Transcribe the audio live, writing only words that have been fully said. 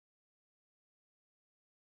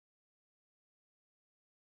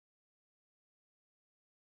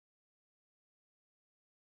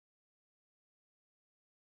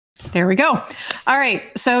There we go. All right.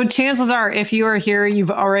 So chances are, if you are here, you've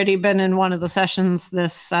already been in one of the sessions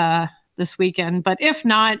this weekend. But if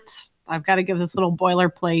not, I've got to give this little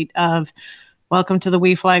boilerplate of welcome to the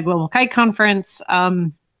WFGKC Global Kite Conference.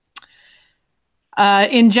 In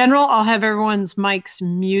general, I'll have everyone's mics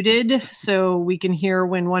muted so we can hear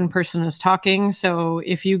when one person is talking. So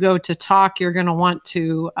if you go to talk, you're going to want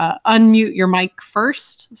to unmute your mic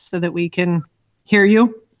first so that we can hear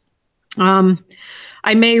you.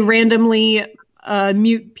 I may randomly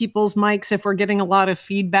mute people's mics if we're getting a lot of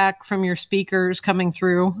feedback from your speakers coming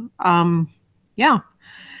through. Yeah.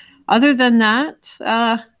 Other than that,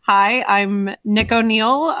 hi, I'm Nick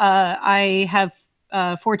O'Neill. I have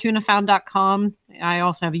FortunaFound.com. I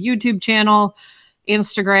also have a YouTube channel,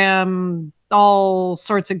 Instagram, all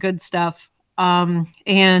sorts of good stuff.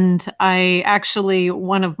 And I actually,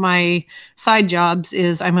 one of my side jobs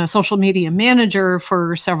is I'm a social media manager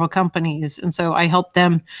for several companies. And so I help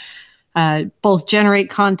them both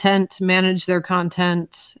generate content, manage their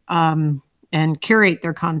content, and curate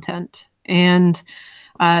their content. And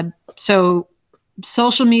so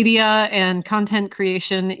social media and content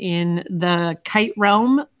creation in the kite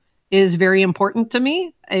realm is very important to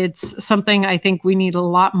me. It's something I think we need a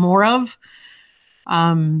lot more of.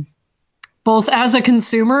 Both as a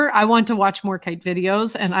consumer, I want to watch more kite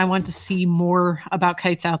videos and I want to see more about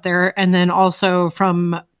kites out there. And then also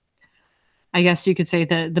from, I guess you could say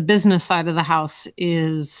the business side of the house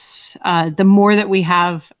is the more that we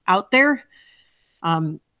have out there,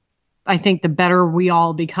 I think the better we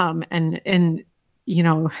all become. And you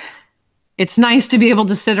know, it's nice to be able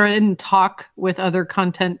to sit and talk with other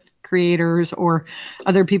content creators or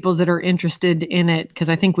other people that are interested in it, because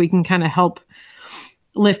I think we can kind of help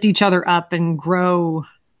lift each other up and grow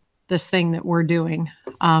this thing that we're doing.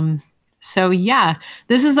 So yeah,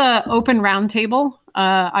 this is an open roundtable.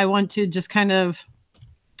 I want to just kind of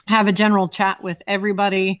have a general chat with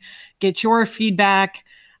everybody, get your feedback,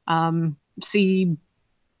 see,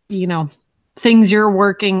 you know, things you're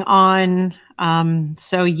working on.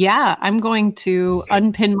 So yeah, I'm going to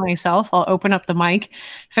unpin myself. I'll open up the mic.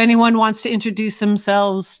 If anyone wants to introduce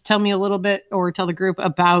themselves, tell me a little bit or tell the group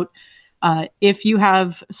about if you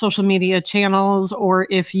have social media channels or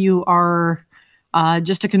if you are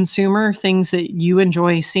just a consumer, things that you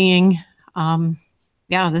enjoy seeing.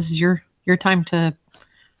 Yeah, this is your time to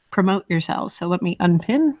promote yourselves. So let me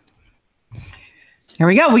unpin. There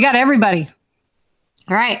we go. We got everybody.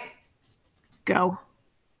 All right. Go.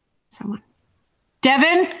 Someone.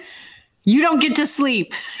 Devin, you don't get to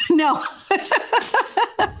sleep. No.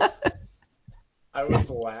 I was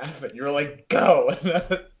laughing. You were like, go.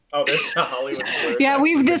 Oh, there's the Hollywood words. Yeah,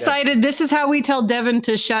 we've decided this is how we tell Devin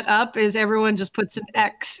to shut up, is everyone just puts an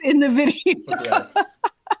X in the video.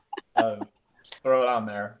 Just throw it on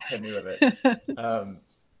there. Hit me with it. I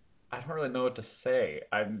don't really know what to say.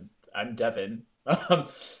 I'm Devin.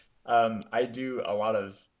 I do a lot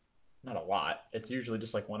of, not a lot. It's usually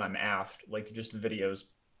just like when I'm asked, like just videos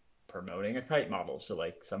promoting a kite model. So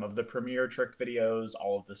like some of the premiere trick videos,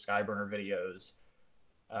 all of the Skyburner videos,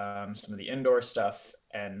 some of the indoor stuff,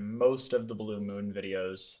 and most of the Blue Moon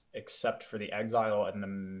videos, except for the Exile and the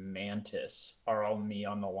Mantis, are all me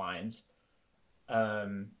on the lines.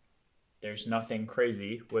 There's nothing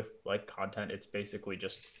crazy with like content. It's basically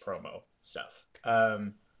just promo stuff.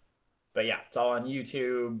 But yeah, it's all on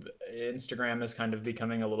YouTube. Instagram is kind of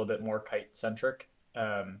becoming a little bit more kite centric.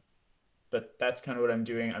 But that's kind of what I'm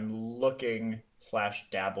doing. I'm looking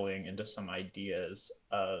 / dabbling into some ideas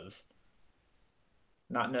of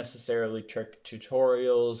not necessarily trick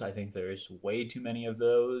tutorials. I think there's way too many of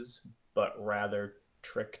those, but rather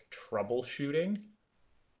trick troubleshooting,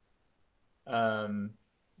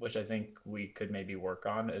 which I think we could maybe work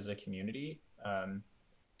on as a community.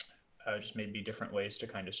 Just maybe different ways to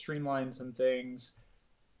kind of streamline some things.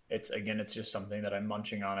 It's just something that I'm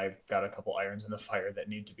munching on. I've got a couple irons in the fire that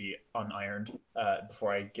need to be unironed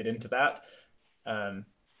before I get into that.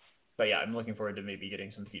 But yeah, I'm looking forward to maybe getting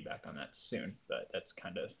some feedback on that soon. But that's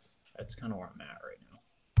kind of where I'm at right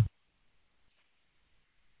now.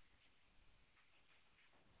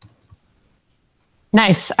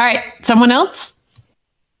 Nice. All right, someone else?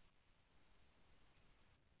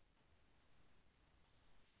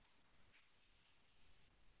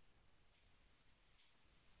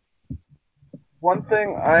 One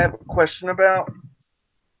thing I have a question about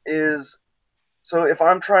is, so if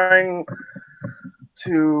I'm trying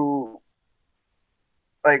to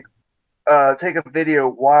like take a video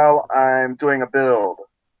while I'm doing a build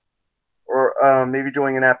or maybe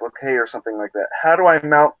doing an applique or something like that, how do I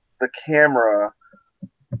mount the camera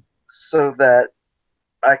so that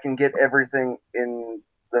I can get everything in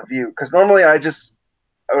the view? Because normally I just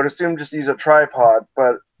I would assume just use a tripod,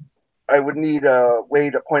 but I would need a way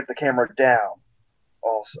to point the camera down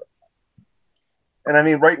also. And I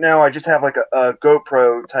mean, right now I just have like a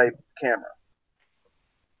GoPro type camera.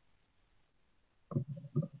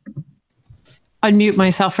 Unmute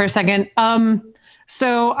myself for a second.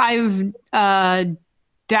 So I've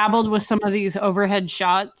dabbled with some of these overhead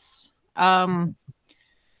shots.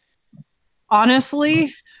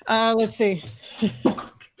 Honestly, let's see.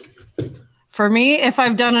 For me, if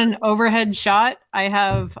I've done an overhead shot, I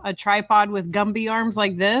have a tripod with Gumby arms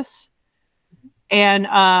like this, and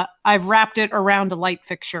I've wrapped it around a light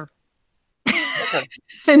fixture. Okay.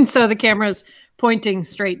 And so the camera's pointing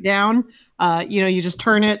straight down. You just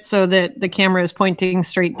turn it so that the camera is pointing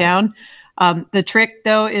straight down. The trick,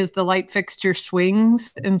 though, is the light fixture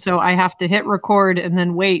swings. And so I have to hit record and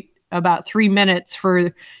then wait about 3 minutes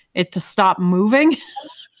for it to stop moving.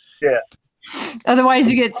 Yeah. Otherwise,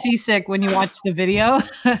 you get seasick when you watch the video.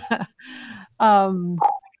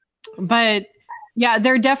 But yeah,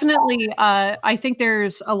 there definitely, I think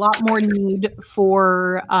there's a lot more need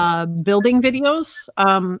for building videos.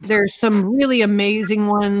 There's some really amazing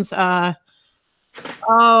ones. I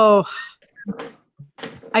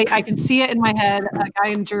can see it in my head. A guy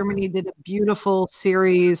in Germany did a beautiful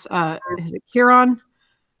series. Is it Kieran?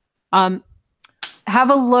 Have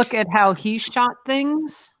a look at how he shot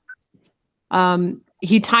things.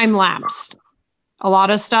 He time-lapsed a lot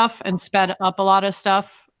of stuff and sped up a lot of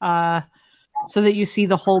stuff so that you see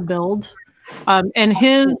the whole build. And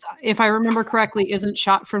his, if I remember correctly, isn't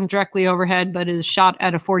shot from directly overhead, but is shot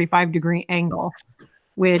at a 45-degree angle,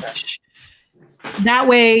 which that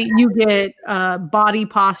way you get body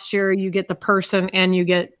posture, you get the person, and you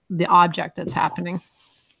get the object that's happening.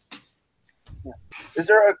 Is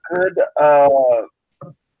there a good, are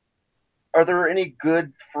there any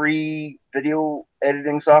good free video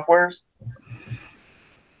editing softwares?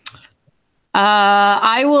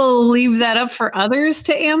 I will leave that up for others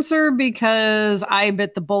to answer because I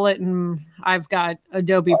bit the bullet and I've got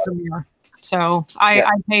Adobe Premiere. So I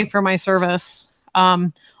pay for my service.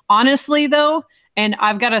 Honestly, though, and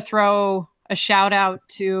I've got to throw a shout out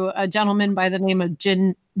to a gentleman by the name of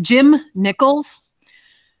Jim Nichols.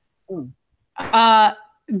 Go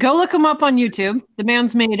look him up on YouTube. The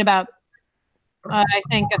man's made about, I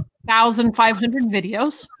think, 1,500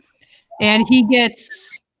 videos, and he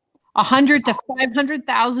gets 100 to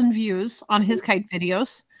 500,000 views on his kite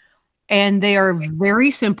videos, and they are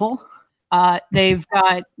very simple. They've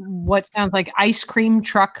got what sounds like ice cream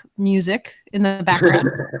truck music in the background.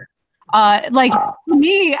 Like for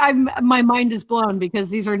me, my mind is blown because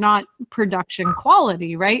these are not production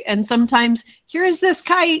quality, right? And sometimes here's this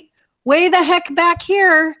kite way the heck back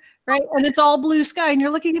here, right? And it's all blue sky, and you're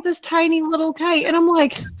looking at this tiny little kite, and I'm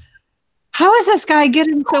like, how is this guy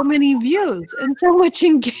getting so many views and so much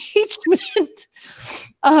engagement?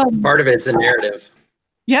 Part of it's the narrative.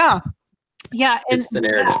 Yeah. It's the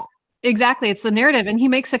narrative. Exactly. It's the narrative. And he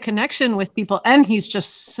makes a connection with people, and he's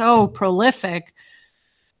just so prolific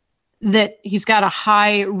that he's got a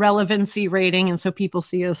high relevancy rating, and so people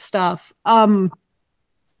see his stuff.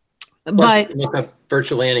 But look up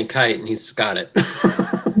virtual landing kite, and he's got it.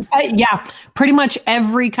 Yeah, pretty much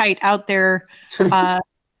every kite out there,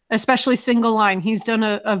 especially single line, he's done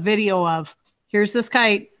a video of. Here's this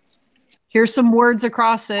kite. Here's some words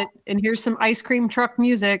across it, and here's some ice cream truck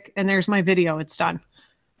music, and there's my video. It's done.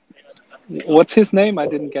 What's his name? I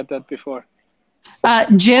didn't get that before.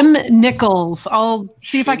 Jim Nichols. I'll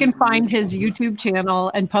see if I can find his YouTube channel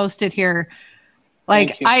and post it here.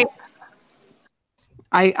 Like I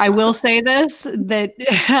will say this, that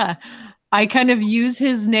I kind of use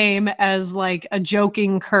his name as like a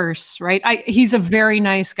joking curse, right? He's a very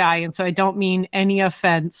nice guy, and so I don't mean any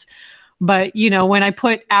offense. But, when I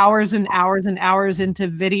put hours and hours and hours into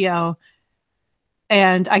video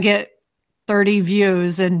and I get 30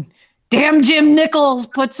 views, and damn Jim Nichols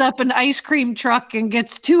puts up an ice cream truck and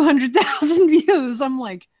gets 200,000 views, I'm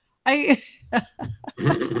like, I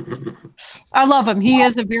love him. He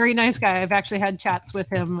is a very nice guy. I've actually had chats with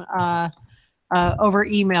him over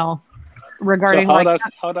email regarding so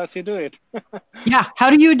how does he do it? Yeah,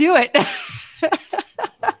 how do you do it?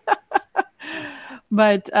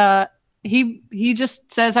 But he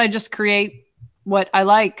just says, I just create what I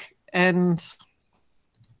like, and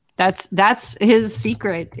that's his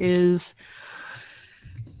secret, is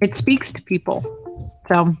it speaks to people.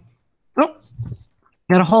 So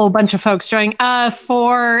got a whole bunch of folks joining.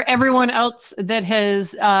 For everyone else that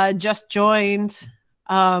has just joined,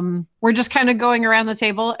 we're just kind of going around the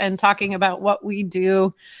table and talking about what we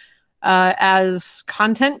do as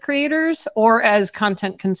content creators or as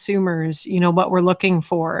content consumers, what we're looking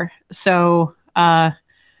for. So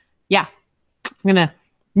yeah, I'm gonna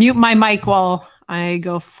mute my mic while I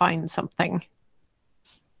go find something.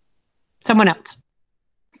 Someone else.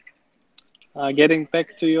 Getting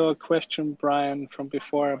back to your question, Brian, from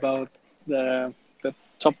before about the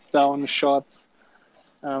top-down shots.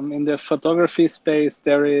 In the photography space,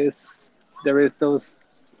 there is those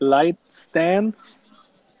light stands,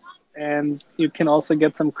 and you can also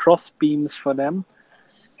get some cross beams for them.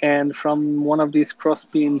 And from one of these cross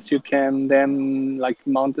beams, you can then like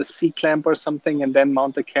mount a C-clamp or something, and then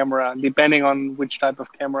mount a camera, depending on which type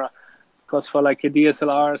of camera. Because for like a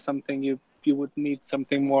DSLR or something, you would need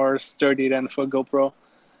something more sturdy than for GoPro.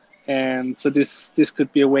 And so this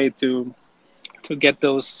could be a way to get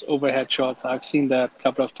those overhead shots. I've seen that a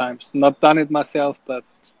couple of times. Not done it myself, but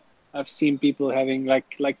I've seen people having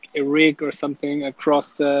like a rig or something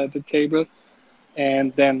across the table,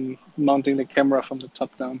 and then mounting the camera from the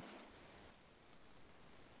top down.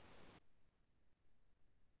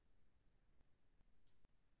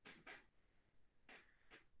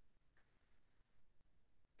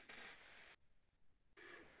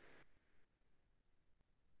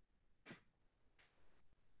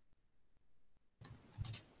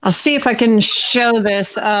 I'll see if I can show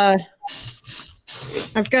this. I've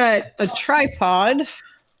got a tripod.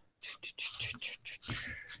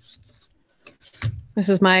 This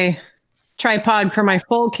is my tripod for my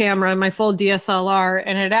full camera, my full DSLR,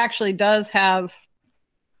 and it actually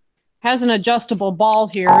has an adjustable ball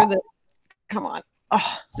here that, come on,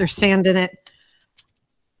 oh, there's sand in it,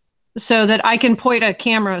 so that I can point a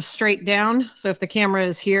camera straight down. So if the camera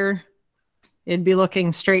is here, it'd be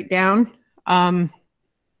looking straight down.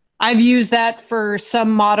 I've used that for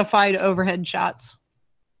some modified overhead shots.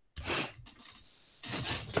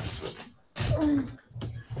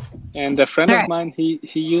 And a friend of mine, he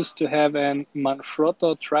used to have a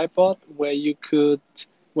Manfrotto tripod where you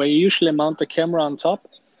usually mount the camera on top.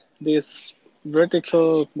 This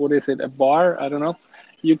vertical, what is it, a bar? I don't know.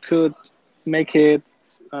 You could make it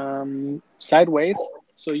sideways,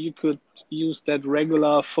 so you could use that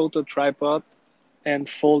regular photo tripod and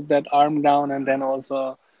fold that arm down, and then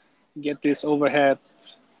also get this overhead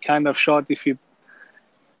kind of shot if you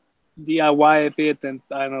DIY a bit and,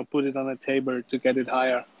 I don't know, put it on a table to get it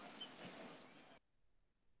higher.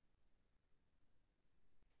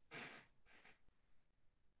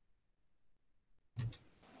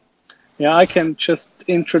 Yeah, I can just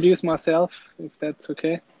introduce myself, if that's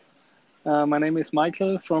okay. My name is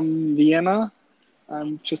Michael from Vienna.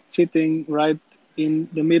 I'm just sitting right in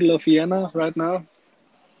the middle of Vienna right now.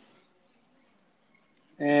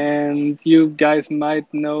 And you guys might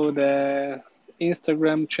know the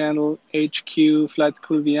Instagram channel HQ Flight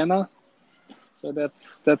School Vienna. So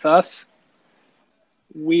that's us.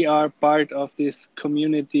 We are part of this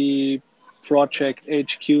community project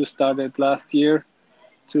HQ started last year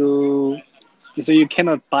so you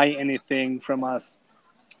cannot buy anything from us.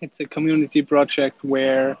 It's a community project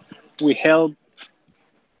where we help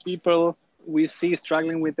people we see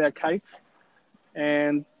struggling with their kites,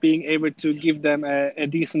 and being able to give them a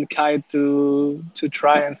decent kite to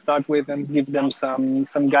try and start with, and give them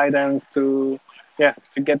some guidance to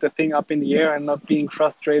get the thing up in the air and not being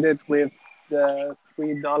frustrated with the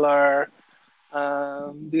 $3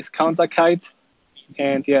 discounter kite.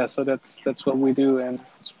 And so that's what we do. And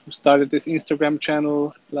we started this Instagram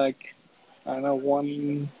channel like, I don't know,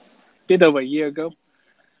 one bit over a year ago.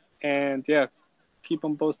 And keep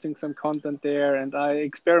on posting some content there. And I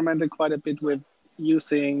experimented quite a bit with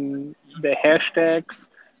using the hashtags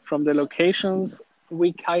from the locations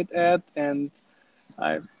we kite at, and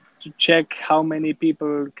to check how many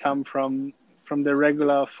people come from the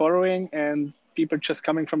regular following and people just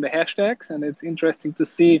coming from the hashtags. And it's interesting to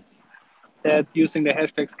see that using the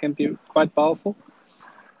hashtags can be quite powerful.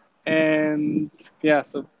 And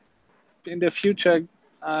so in the future,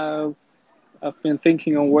 I've been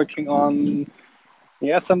thinking on working on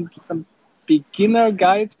some beginner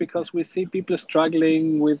guides, because we see people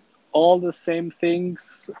struggling with all the same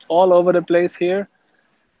things all over the place here.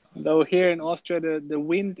 Though here in Austria, the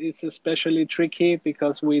wind is especially tricky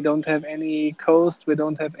because we don't have any coast, we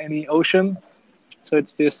don't have any ocean. So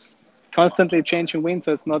it's this constantly changing wind,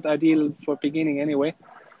 so it's not ideal for beginning anyway.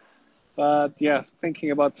 But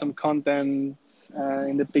thinking about some content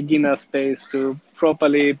in the beginner space to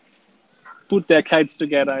properly put their kites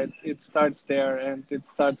together. It starts there, and it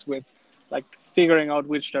starts with like figuring out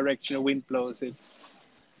which direction the wind blows. It's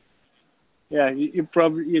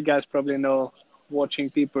you guys probably know, watching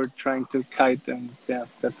people trying to kite, and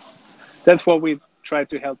that's what we try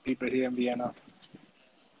to help people here in Vienna.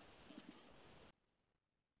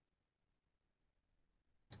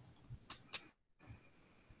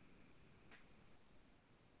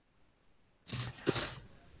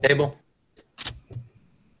 Table.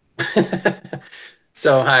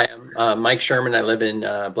 So hi, I'm Mike Sherman. I live in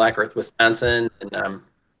Black Earth, Wisconsin, and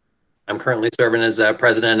I'm currently serving as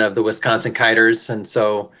president of the Wisconsin Kiters. And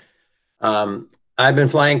so I've been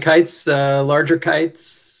flying kites, larger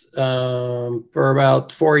kites, for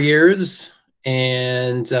about 4 years.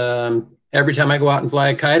 And every time I go out and fly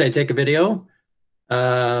a kite, I take a video.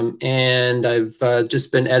 And I've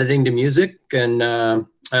just been editing to music and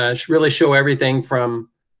really show everything from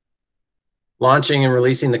launching and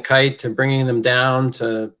releasing the kite to bringing them down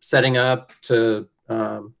to setting up to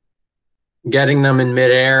getting them in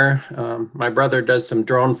midair. My brother does some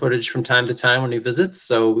drone footage from time to time when he visits,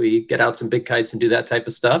 so we get out some big kites and do that type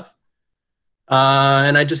of stuff.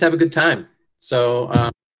 And I just have a good time.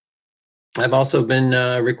 So I've also been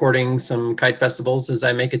recording some kite festivals as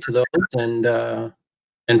I make it to those,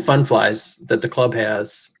 and fun flies that the club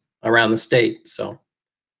has around the state. So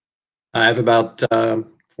I have about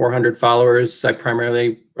 400 followers. I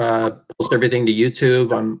primarily post everything to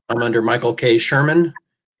YouTube. I'm under Michael K. Sherman.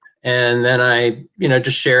 And then I,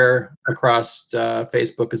 just share across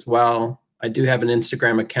Facebook as well. I do have an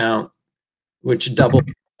Instagram account, which doubled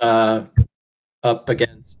up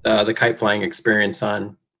against the kite flying experience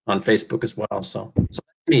on Facebook as well. So that's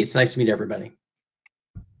me. It's nice to meet everybody.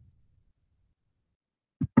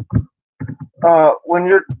 When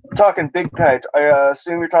you're talking big kites, I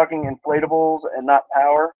assume you're talking inflatables and not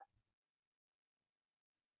power.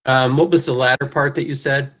 What was the latter part that you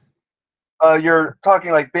said? You're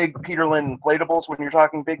talking like big Peterlin inflatables when you're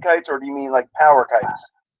talking big kites, or do you mean like power kites?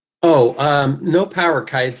 Oh, no power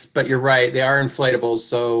kites, but you're right. They are inflatables.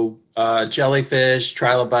 So jellyfish,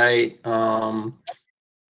 trilobite.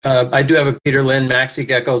 I do have a Peterlin Maxi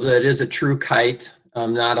Gecko that is a true kite,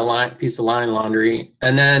 not a piece of line laundry.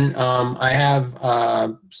 And then I have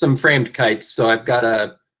some framed kites. So I've got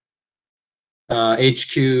a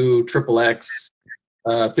HQ Triple X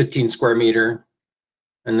 15 square meter.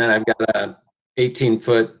 And then I've got a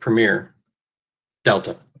 18-foot Premier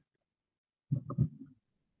Delta.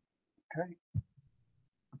 Okay.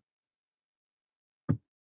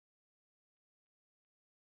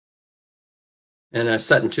 And a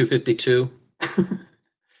Sutton 252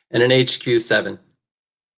 and an HQ 7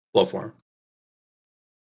 blow form.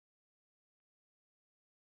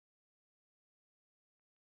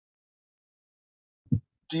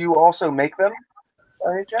 Do you also make them?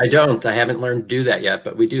 I don't. I haven't learned to do that yet,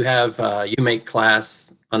 but we do have You Make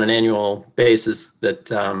class on an annual basis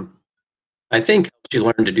that I think helps you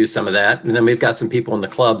learn to do some of that. And then we've got some people in the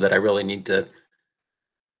club that I really need to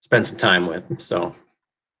spend some time with. So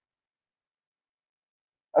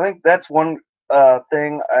I think that's one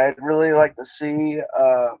thing I'd really like to see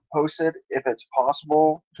posted, if it's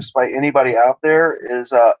possible, just by anybody out there, is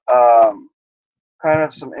kind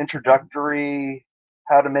of some introductory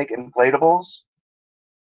how to make inflatables.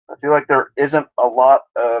 I feel like there isn't a lot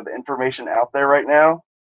of information out there right now.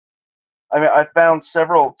 I mean, I found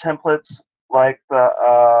several templates like the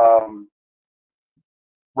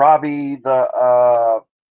Robbie the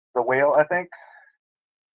whale, I think,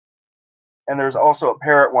 and there's also a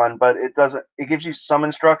parrot one, but it doesn't. It gives you some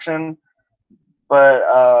instruction, but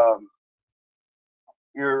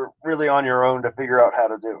you're really on your own to figure out how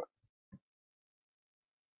to do it.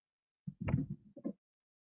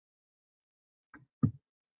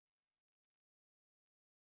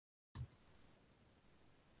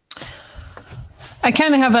 I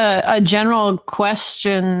kind of have a general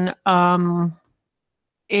question.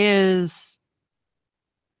 Is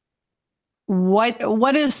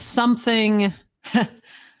what is something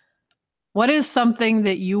what is something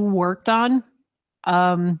that you worked on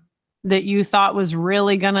that you thought was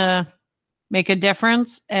really gonna make a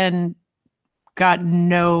difference and got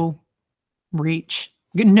no reach,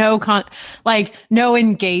 no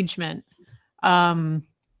engagement? Was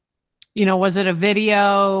it a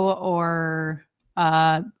video or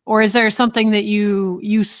is there something that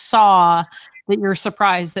you saw that you're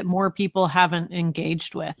surprised that more people haven't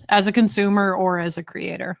engaged with as a consumer or as a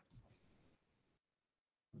creator?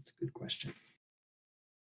 That's a good question.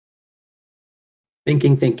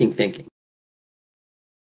 Thinking.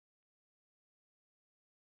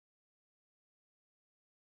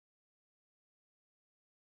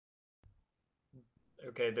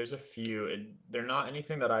 Okay, there's a few. They're not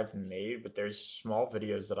anything that I've made, but there's small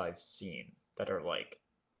videos that I've seen that are like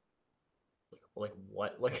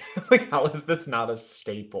what? Like how is this not a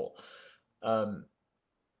staple? Um,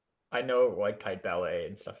 I know like kite ballet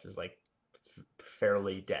and stuff is like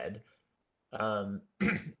fairly dead. Um,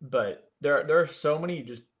 but there are so many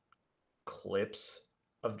just clips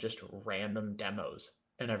of just random demos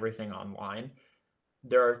and everything online.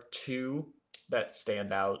 There are two that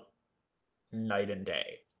stand out night and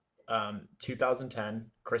day. 2010,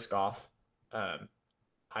 Chris Goff.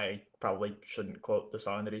 I probably shouldn't quote the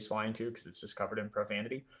song that he's flying to because it's just covered in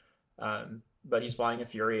profanity. But he's flying a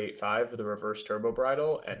Fury 8.5 with a reverse turbo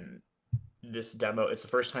bridle, and this demo, it's the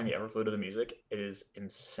first time he ever flew to the music. It is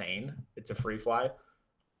insane. It's a free fly.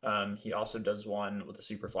 He also does one with a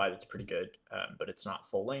super fly that's pretty good, but it's not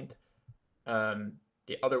full length.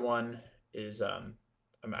 The other one is, I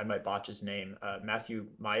might botch his name, Matthew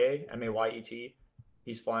Maye, Mayet.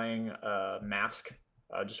 He's flying a mask,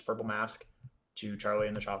 just a purple mask, to Charlie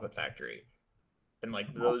and the Chocolate Factory. And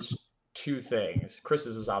like those two things,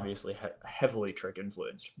 Chris's is obviously heavily trick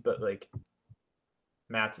influenced, but like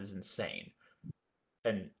Matt's is insane.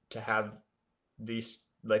 And to have these,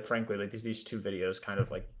 like, frankly, like these two videos kind of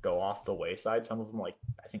like go off the wayside. Some of them, like,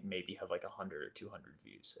 I think maybe have like 100 or 200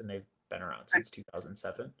 views, and they've been around since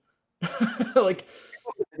 2007. Like,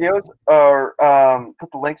 videos, or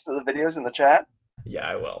put the links to the videos in the chat. Yeah,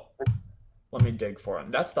 I will. Let me dig for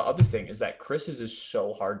him. That's the other thing, is that Chris's is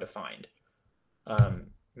so hard to find.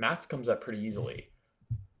 Matt's comes up pretty easily,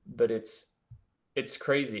 but it's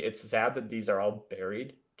crazy. It's sad that these are all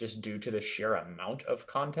buried just due to the sheer amount of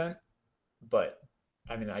content. But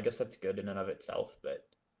I mean, I guess that's good in and of itself, but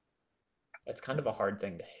that's kind of a hard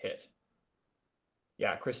thing to hit.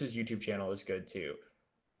 Yeah, Chris's YouTube channel is good too.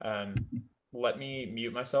 Let me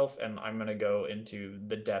mute myself, and I'm going to go into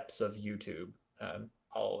the depths of YouTube.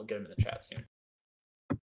 I'll get him in the chat soon.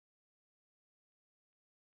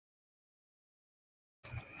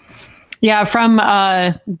 Yeah, from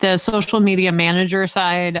the social media manager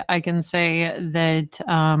side, I can say that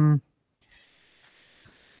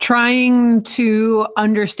trying to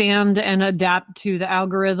understand and adapt to the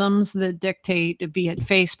algorithms that dictate, be it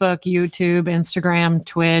Facebook, YouTube, Instagram,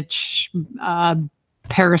 Twitch,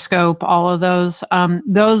 Periscope, all of those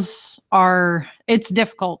are, it's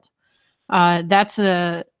difficult. That's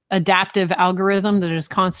a adaptive algorithm that is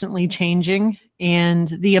constantly changing, and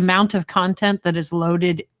the amount of content that is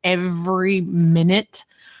loaded every minute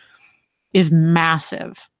is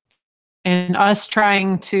massive. And us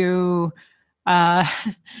trying to,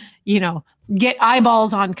 get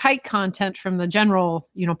eyeballs on kite content from the general,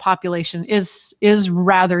 population is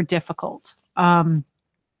rather difficult. And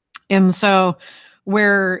so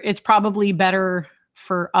where it's probably better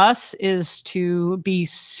for us is to be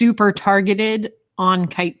super targeted on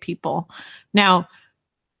kite people. Now,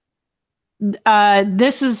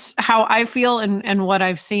 this is how I feel and what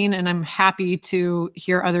I've seen, and I'm happy to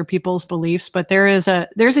hear other people's beliefs, but there's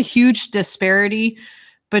a huge disparity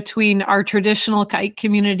between our traditional kite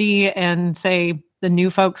community and, say, the new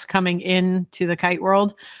folks coming into the kite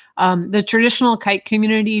world. The traditional kite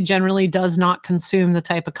community generally does not consume the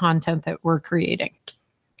type of content that we're creating.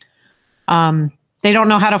 They don't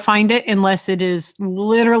know how to find it unless it is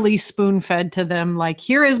literally spoon-fed to them. Like,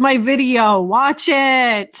 here is my video, watch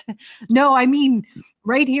it. No, I mean,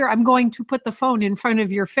 right here, I'm going to put the phone in front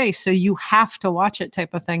of your face, so you have to watch it,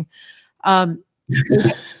 type of thing. So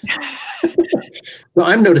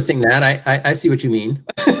I'm noticing that. I see what you mean.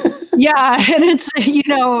 Yeah, and it's,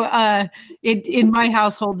 in my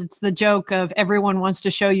household, it's the joke of everyone wants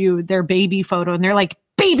to show you their baby photo, and they're like,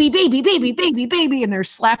 baby, baby, baby, baby, baby, and they're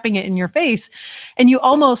slapping it in your face. And you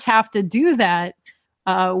almost have to do that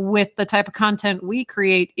with the type of content we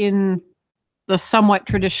create in the somewhat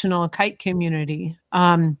traditional kite community.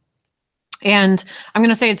 And I'm going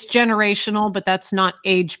to say it's generational, but that's not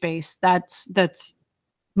age-based. That's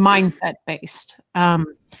mindset-based.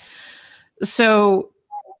 So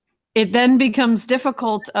it then becomes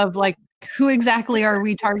difficult of, like, who exactly are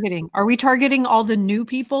we targeting? Are we targeting all the new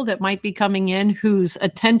people that might be coming in whose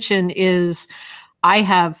attention is,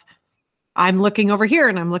 I'm looking over here,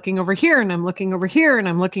 and I'm looking over here, and I'm looking over here, and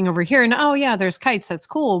I'm looking over here, and oh yeah, there's kites, that's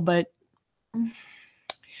cool, but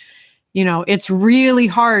it's really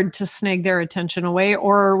hard to snag their attention away?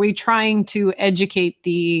 Or are we trying to educate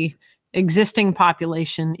the existing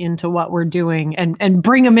population into what we're doing and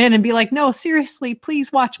bring them in and be like, no, seriously,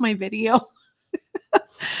 please watch my video?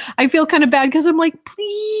 I feel kind of bad because I'm like,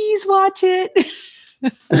 please watch it.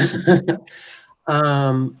 So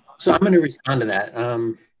I'm going to respond to that.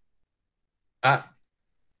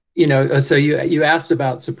 So you asked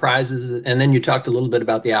about surprises, and then you talked a little bit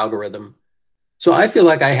about the algorithm. So I feel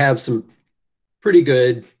like I have some pretty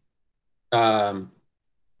good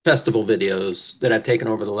festival videos that I've taken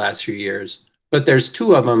over the last few years, but there's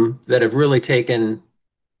two of them that have really taken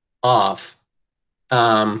off.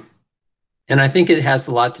 And I think it has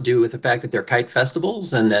a lot to do with the fact that they're kite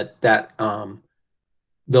festivals, and that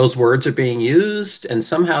those words are being used, and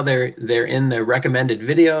somehow they're in the recommended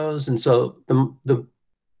videos. And so the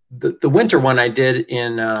the winter one I did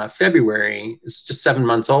in February, it's just 7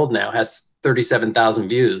 months old now, has 37,000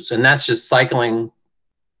 views, and that's just cycling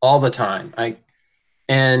all the time.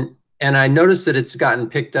 And I noticed that it's gotten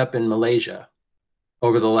picked up in Malaysia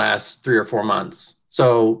over the last 3 or 4 months.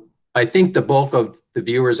 So I think the bulk of the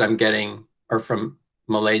viewers I'm getting are from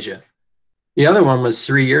Malaysia. The other one was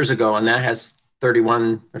 3 years ago, and that has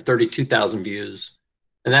 31 or 32,000 views,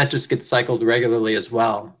 and that just gets cycled regularly as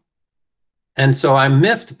well. And so I'm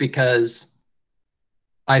miffed because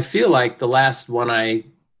I feel like the last one I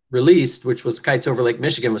released, which was Kites Over Lake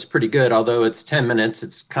Michigan, was pretty good, although it's 10 minutes,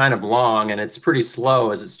 it's kind of long, and it's pretty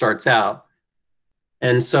slow as it starts out.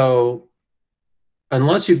 And so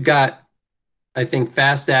unless you've got, I think,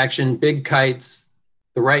 fast action, big kites,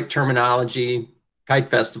 the right terminology, kite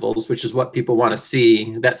festivals, which is what people want to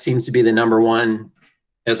see, that seems to be the number one,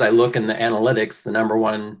 as I look in the analytics, the number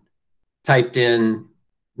one typed in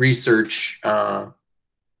research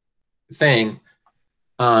thing.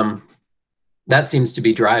 That seems to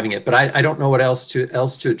be driving it, but I don't know what else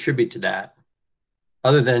to attribute to that,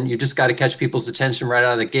 other than you just got to catch people's attention right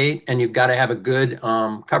out of the gate, and you've got to have a good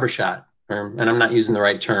cover shot, and I'm not using the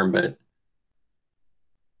right term, but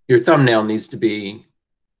your thumbnail needs to be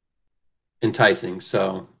enticing.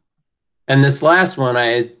 So, and this last one, I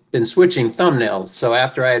had been switching thumbnails. So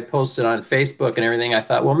after I had posted on Facebook and everything, I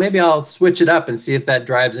thought, well, maybe I'll switch it up and see if that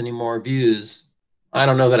drives any more views. I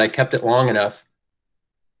don't know that I kept it long enough.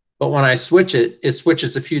 But when I switch it, it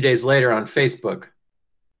switches a few days later on Facebook.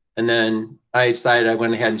 And then I decided I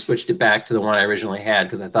went ahead and switched it back to the one I originally had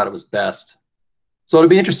because I thought it was best. So it'll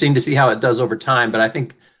be interesting to see how it does over time. But I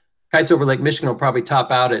think Kites Over Lake Michigan will probably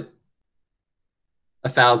top out at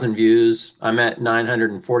 1,000 views. I'm at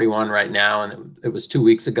 941 right now, and it was 2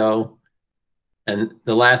 weeks ago. And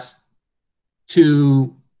the last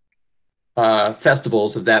two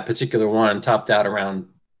festivals of that particular one topped out around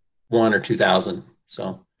 1,000 or 2,000.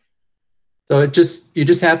 So you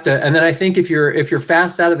just have to. And then I think if you're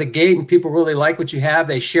fast out of the gate and people really like what you have,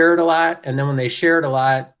 they share it a lot. And then when they share it a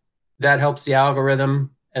lot, that helps the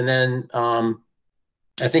algorithm. And then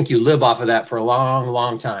I think you live off of that for a long,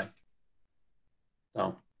 long time.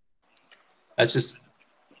 So that's just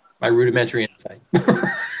my rudimentary insight.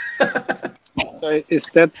 So is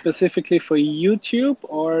that specifically for YouTube,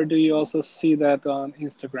 or do you also see that on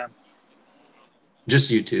Instagram? Just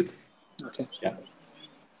YouTube. Okay. Yeah.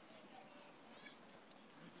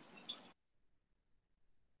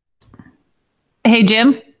 Hey,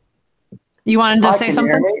 Jim, you wanted to say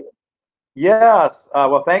something? Yes.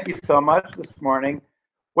 Well, thank you so much this morning.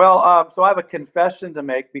 Well, so I have a confession to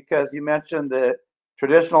make because you mentioned the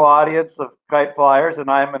traditional audience of kite flyers, and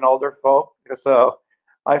I'm an older folk, so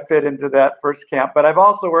I fit into that first camp. But I've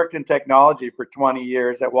also worked in technology for 20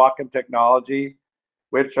 years at Wacom Technology,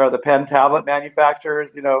 which are the pen tablet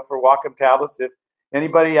manufacturers, for Wacom tablets. If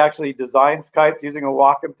anybody actually designs kites using a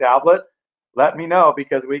Wacom tablet, let me know,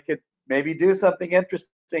 because we could maybe do something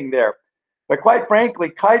interesting there. But quite frankly,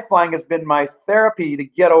 kite flying has been my therapy to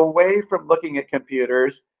get away from looking at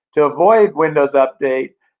computers, to avoid Windows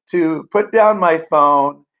Update, to put down my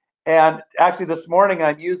phone. And actually this morning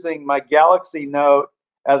I'm using my Galaxy Note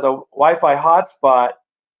as a Wi-Fi hotspot,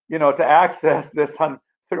 to access this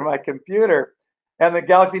through my computer. And the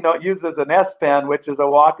Galaxy Note uses an S Pen, which is a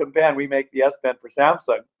Wacom pen. We make the S Pen for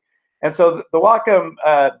Samsung. And so the Wacom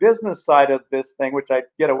business side of this thing, which I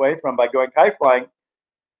get away from by going kite flying,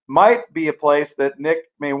 might be a place that Nick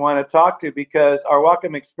may want to talk to, because our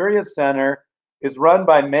Wacom Experience Center is run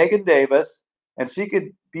by Megan Davis, and she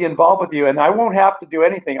could be involved with you. And I won't have to do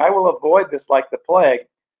anything. I will avoid this like the plague,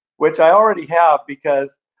 which I already have,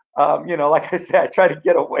 because, like I said, I try to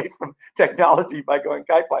get away from technology by going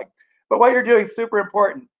kite flying. But what you're doing is super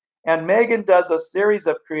important. And Megan does a series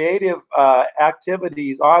of creative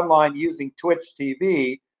activities online using Twitch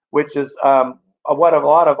TV, which is what a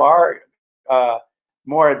lot of our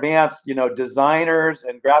more advanced, designers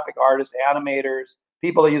and graphic artists, animators,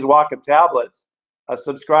 people that use Wacom tablets,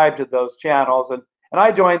 subscribe to those channels. And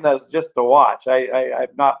I joined those just to watch.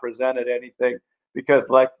 I've not presented anything, because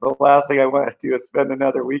like the last thing I want to do is spend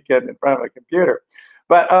another weekend in front of a computer.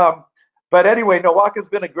 But anyway, no, Wacom's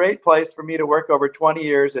been a great place for me to work over 20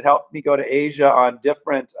 years. It helped me go to Asia on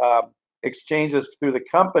different exchanges through the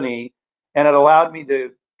company. And it allowed me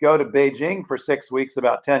to go to Beijing for 6 weeks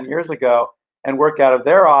about 10 years ago and work out of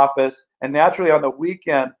their office. And naturally on the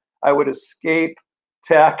weekend, I would escape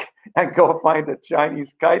tech and go find a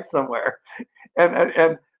Chinese kite somewhere.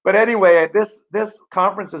 But anyway, this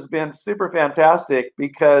conference has been super fantastic,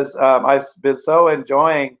 because I've been so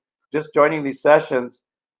enjoying just joining these sessions,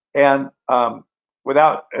 and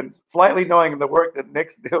without slightly knowing the work that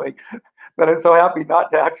Nick's doing. but I'm so happy not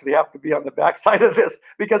to actually have to be on the backside of this,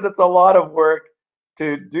 because it's a lot of work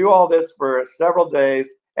to do all this for several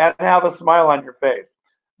days and have a smile on your face.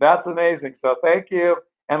 That's amazing. So thank you.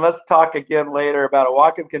 And let's talk again later about a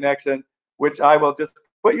walk-in connection, which I will just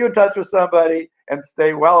put you in touch with somebody and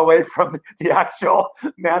stay well away from the actual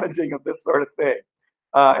managing of this sort of thing.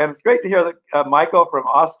 And it's great to hear that Michael from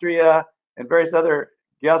Austria and various other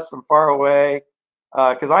guests from far away,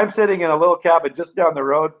 because I'm sitting in a little cabin just down the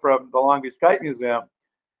road from the Long Beach Kite Museum.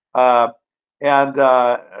 So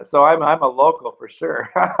I'm a local for sure.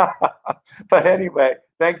 But anyway,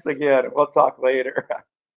 thanks again. We'll talk later.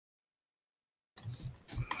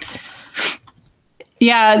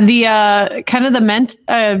 Yeah, the kind of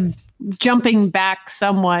the jumping back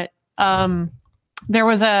somewhat. There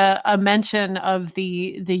was a mention of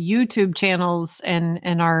the YouTube channels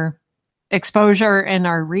and our exposure and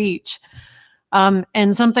our reach.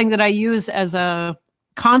 And something that I use as a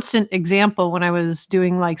constant example when I was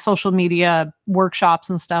doing like social media workshops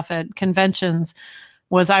and stuff at conventions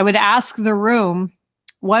was I would ask the room,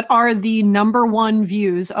 what are the #1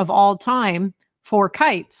 views of all time for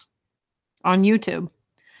kites on YouTube?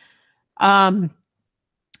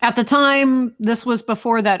 At the time, this was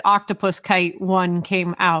before that octopus kite one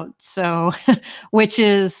came out. So, which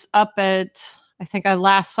is up at, I think I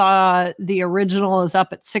last saw the original is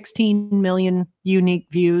up at 16 million unique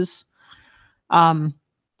views.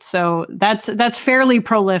 So that's fairly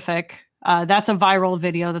prolific. That's a viral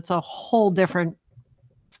video. That's a whole different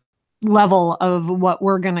level of what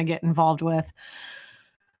we're going to get involved with.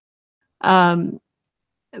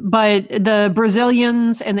 But the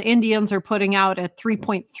Brazilians and the Indians are putting out at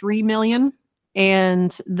 3.3 million.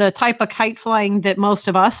 And the type of kite flying that most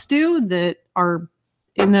of us do that are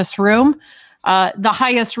in this room, the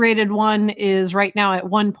highest rated one is right now at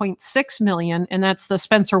 1.6 million. And that's the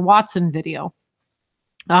Spencer Watson video.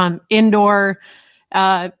 Indoor,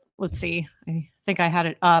 let's see, I think I had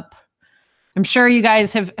it up. I'm sure you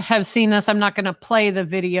guys have seen this. I'm not going to play the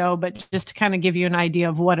video, but just to kind of give you an idea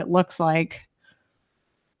of what it looks like.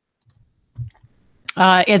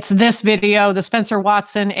 It's this video, the Spencer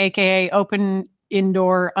Watson, aka Open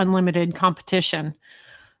Indoor Unlimited Competition.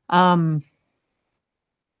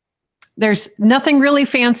 There's nothing really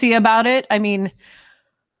fancy about it. I mean,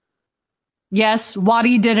 yes,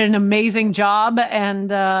 Waddy did an amazing job and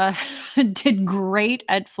did great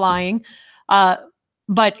at flying,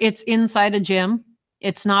 but it's inside a gym.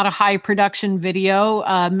 It's not a high production video.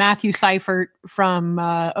 Matthew Seifert from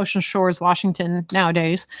Ocean Shores, Washington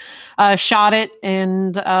nowadays, shot it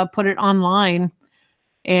and put it online.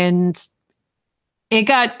 And it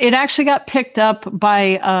actually got picked up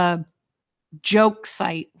by a joke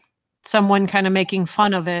site. Someone kind of making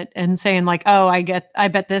fun of it and saying like, oh, I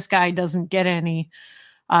bet this guy doesn't get any.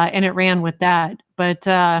 And it ran with that. But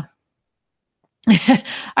I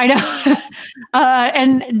know.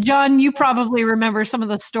 And John, you probably remember some of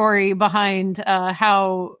the story behind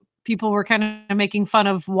how people were kind of making fun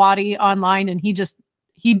of Waddy online, and he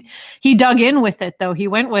dug in with it though. He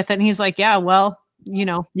went with it and he's like, yeah, well, you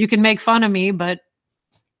know, you can make fun of me, but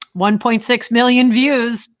 1.6 million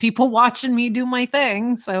views, people watching me do my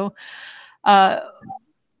thing. So, but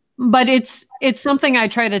it's something I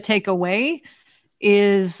try to take away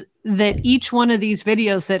is that each one of these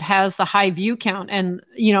videos that has the high view count, and,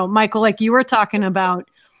 you know, Michael, like you were talking about,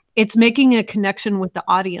 it's making a connection with the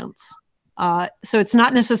audience. So it's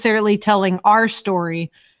not necessarily telling our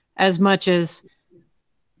story as much as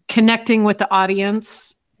connecting with the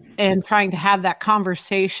audience and trying to have that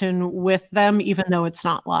conversation with them, even though it's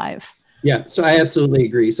not live. Yeah, so I absolutely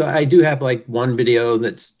agree. So I do have like one video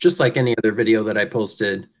that's just like any other video that I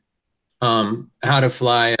posted. How to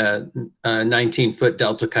fly a 19-foot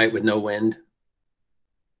Delta kite with no wind.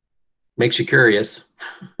 Makes you curious.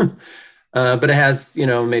 But it has, you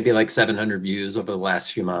know, maybe like 700 views over the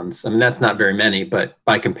last few months. I mean, that's not very many, but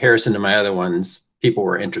by comparison to my other ones, people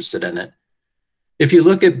were interested in it. If you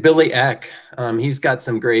look at Billy Eck, he's got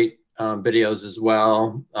some great videos as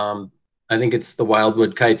well. I think it's the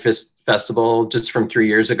Wildwood Kite Festival just from 3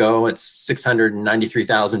 years ago. It's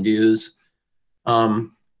 693,000 views.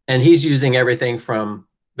 And he's using everything from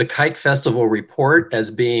the Kite Festival report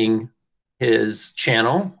as being his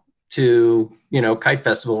channel to, you know, Kite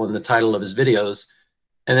Festival in the title of his videos.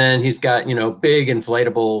 And then he's got, you know, big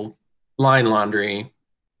inflatable line laundry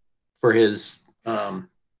for his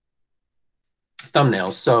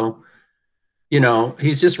thumbnails. So, you know,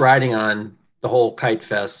 he's just riding on the whole Kite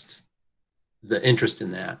Fest, the interest in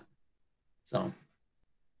that. So.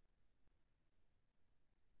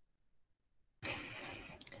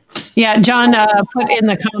 Yeah, John put in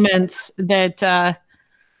the comments that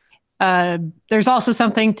there's also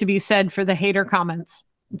something to be said for the hater comments.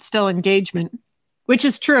 It's still engagement, which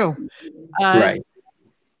is true. Right.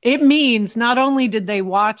 It means not only did they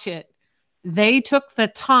watch it, they took the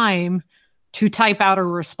time to type out a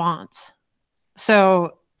response.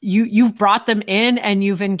 So you've brought them in and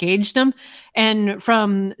you've engaged them. And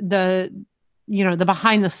from the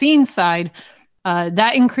behind the scenes side,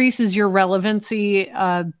 that increases your relevancy.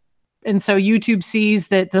 And so YouTube sees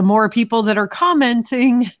that the more people that are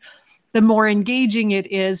commenting, the more engaging it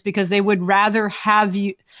is, because they would rather have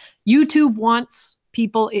you. YouTube wants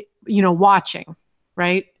people, watching,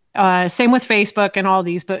 right? Same with Facebook and all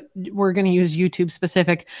these, but we're going to use YouTube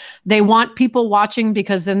specific. They want people watching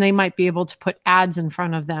because then they might be able to put ads in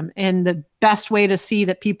front of them. And the best way to see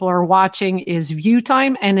that people are watching is view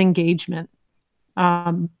time and engagement.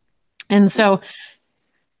 And so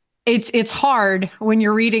it's hard when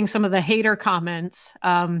you're reading some of the hater comments,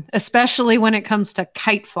 especially when it comes to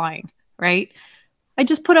kite flying, right? I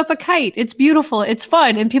just put up a kite. It's beautiful. It's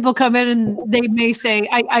fun. And people come in and they may say,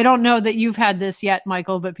 I don't know that you've had this yet,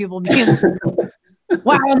 Michael, but people be like,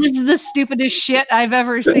 wow, this is the stupidest shit I've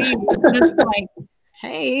ever seen. And it's like,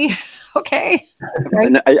 hey, okay. Right?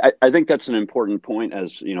 And I think that's an important point,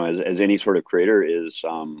 as you know, as any sort of creator, is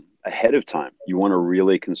ahead of time. You want to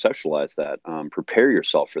really conceptualize that, prepare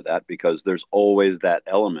yourself for that, because there's always that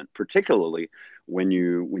element, particularly when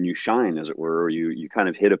you shine, as it were, or you kind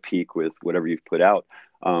of hit a peak with whatever you've put out.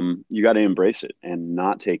 You got to embrace it and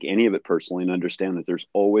not take any of it personally, and understand that there's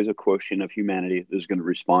always a quotient of humanity that's going to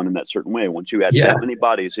respond in that certain way. Once you add that many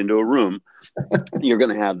bodies into a room, you're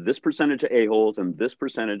going to have this percentage of a-holes and this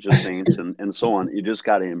percentage of saints and so on. You just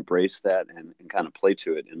got to embrace that and kind of play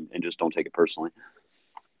to it, and just don't take it personally.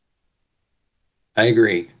 I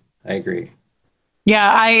agree.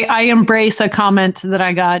 Yeah, I embrace a comment that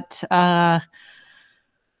I got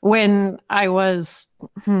when I was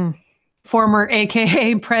former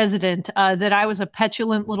AKA president, that I was a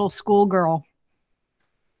petulant little schoolgirl.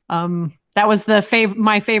 That was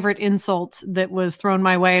my favorite insult that was thrown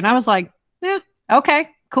my way. And I was like, yeah, okay,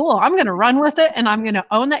 cool. I'm going to run with it and I'm going to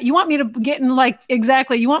own that. You want me to get in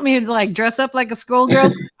you want me to dress up like a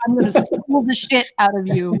schoolgirl? I'm going to school the shit out of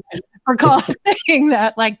you for saying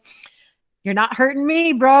that. You're not hurting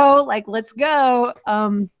me, bro. Let's go.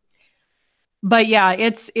 But yeah,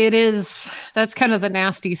 that's kind of the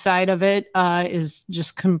nasty side of it, is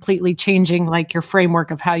just completely changing your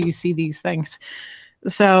framework of how you see these things.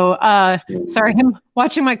 So, sorry, I'm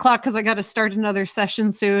watching my clock because I got to start another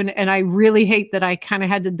session soon. And I really hate that I kind of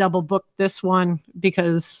had to double book this one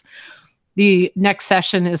because the next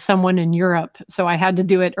session is someone in Europe. So I had to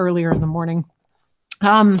do it earlier in the morning.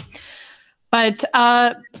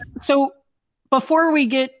 So before we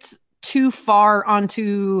get too far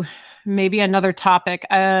onto maybe another topic,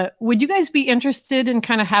 would you guys be interested in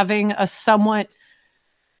kind of having a somewhat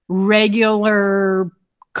regular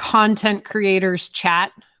content creators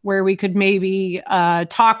chat where we could maybe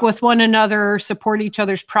talk with one another, support each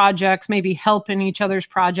other's projects, maybe help in each other's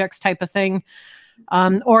projects type of thing?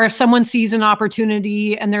 Or if someone sees an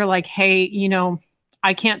opportunity and they're like, hey,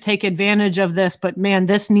 I can't take advantage of this, but man,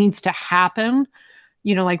 this needs to happen.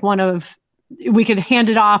 We could hand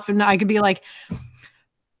it off and I could be like,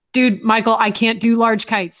 dude, Michael, I can't do large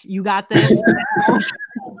kites. You got this.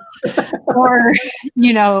 Or,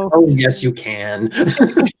 Oh, yes, you can.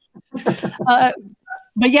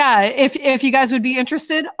 But yeah, if you guys would be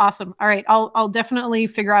interested, awesome. All right. I'll definitely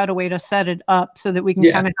figure out a way to set it up so that we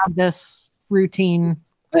can kind of have this routine.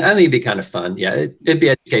 I think it'd be kind of fun. Yeah. It'd be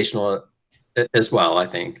educational as well, I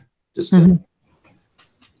think. Just to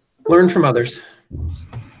learn from others.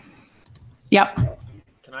 Yep.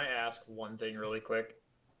 Can I ask one thing really quick?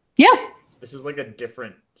 Yeah. This is a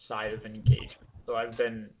different side of engagement. So I've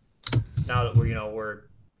been, now that we're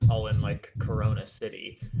all in Corona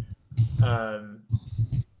City, I've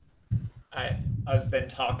been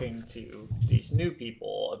talking to these new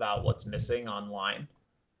people about what's missing online.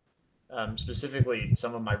 Specifically,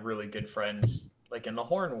 some of my really good friends, in the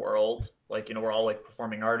horn world, we're all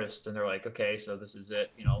performing artists, and they're like, okay, so this is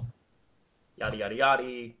it, yada yada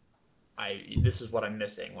yada. This is what I'm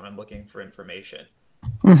missing when I'm looking for information.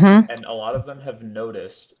 And a lot of them have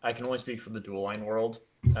noticed, I can only speak for the dual line world,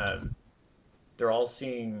 they're all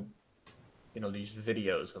seeing, these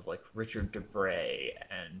videos of Richard Debray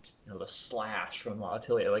and, the Slash from La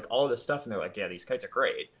Atelier, all of this stuff. And they're like, yeah, these kites are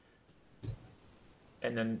great.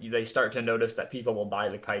 And then they start to notice that people will buy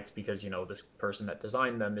the kites because, this person that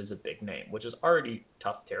designed them is a big name, which is already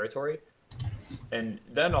tough territory. And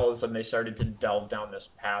then all of a sudden they started to delve down this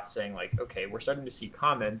path saying okay, we're starting to see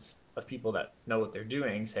comments of people that know what they're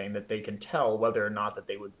doing saying that they can tell whether or not that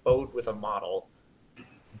they would boat with a model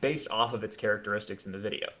based off of its characteristics in the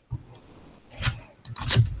video.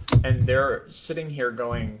 And they're sitting here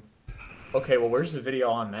going, okay, well, where's the video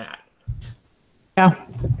on that? Yeah.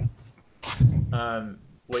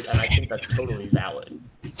 Wait, and I think that's totally valid.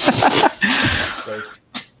 Like,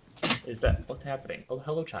 is that what's happening? Oh,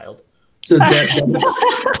 hello, child. So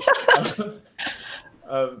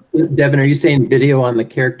Devin, are you saying video on the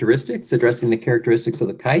characteristics, addressing the characteristics of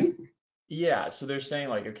the kite? Yeah, so they're saying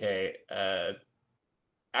like, okay,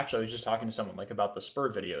 actually, I was just talking to someone like about the spur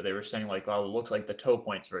video. They were saying like, well, it looks like the toe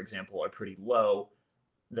points, for example, are pretty low.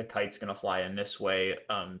 The kite's gonna fly in this way.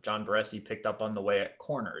 John Baresi picked up on the way at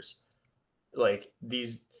corners. Like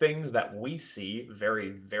these things that we see very,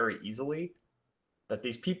 very easily, that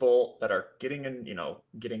these people that are getting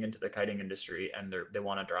into the kiting industry and they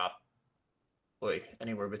want to drop like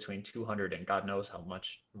anywhere between 200 and God knows how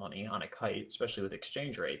much money on a kite, especially with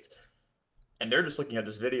exchange rates. And they're just looking at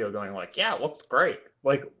this video going like, yeah, it looked great.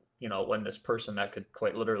 Like, when this person that could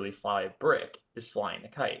quite literally fly a brick is flying a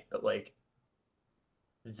kite, but like,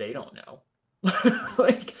 they don't know.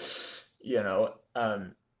 Like,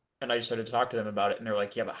 and I just started to talk to them about it, and they're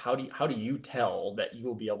like, yeah, but how do you tell that you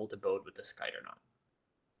will be able to boat with this kite or not?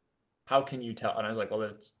 How can you tell? And I was like, well,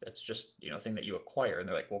 that's just, thing that you acquire. And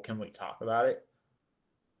they're like, well, can we talk about it?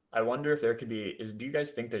 I wonder if there could be, do you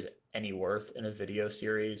guys think there's any worth in a video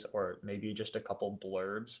series or maybe just a couple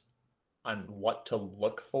blurbs on what to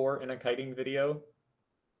look for in a kiting video?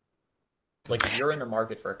 Like if you're in the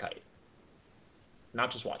market for a kite,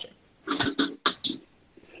 not just watching.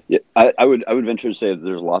 Yeah, I would venture to say that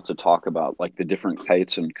there's lots of talk about like the different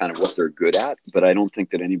kites and kind of what they're good at, but I don't think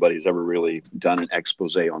that anybody's ever really done an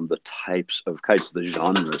expose on the types of kites, the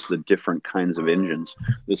genres, the different kinds of engines.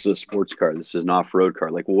 This is a sports car. This is an off-road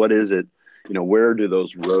car. Like, what is it? Where do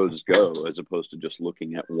those roads go as opposed to just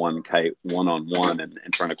looking at one kite one-on-one and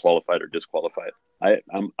trying to qualify it or disqualify it?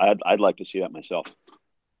 I'd like to see that myself.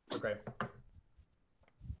 Okay.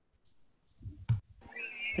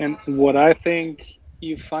 And what I think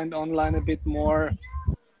you find online a bit more,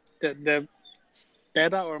 the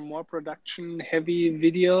better or more production heavy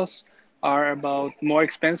videos are about more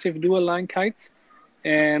expensive dual line kites.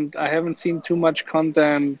 And I haven't seen too much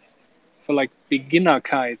content for like beginner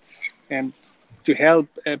kites, and to help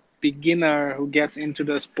a beginner who gets into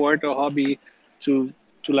the sport or hobby to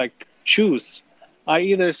like choose. I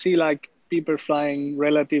either see like people flying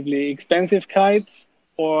relatively expensive kites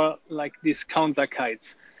or like discounter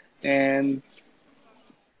kites. And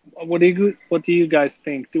what do you guys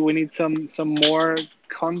think? Do we need some more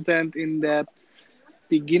content in that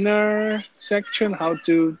beginner section? How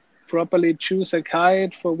to properly choose a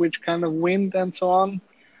kite for which kind of wind and so on?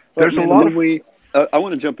 There's a lot of. I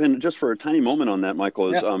want to jump in just for a tiny moment on that,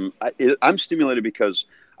 Michael. I'm stimulated because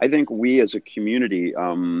I think we as a community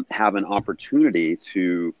have an opportunity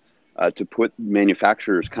to put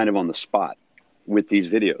manufacturers kind of on the spot with these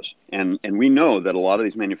videos. And we know that a lot of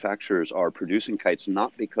these manufacturers are producing kites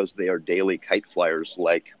not because they are daily kite flyers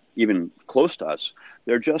like even close to us.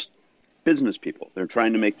 They're just business people. They're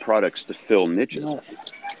trying to make products to fill niches.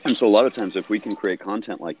 And so a lot of times if we can create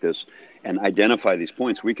content like this and identify these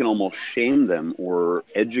points, we can almost shame them or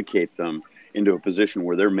educate them into a position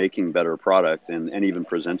where they're making better product and even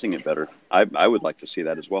presenting it better. I would like to see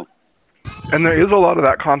that as well. And there is a lot of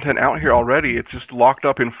that content out here already. It's just locked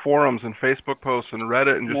up in forums and Facebook posts and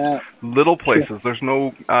Reddit and just little places. There's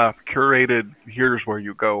no curated, here's where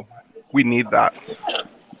you go. We need that.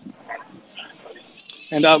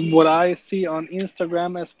 And what I see on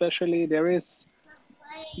Instagram especially, there is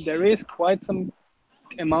quite some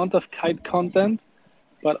amount of kite content,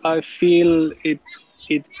 but I feel it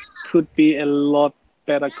could be a lot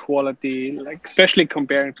better quality, like especially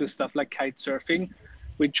comparing to stuff like kite surfing,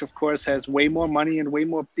 which of course has way more money and way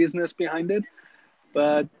more business behind it.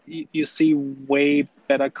 But you see way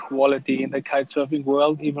better quality in the kite surfing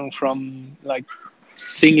world, even from like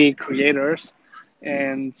singy creators.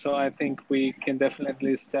 And so I think we can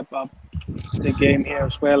definitely step up the game here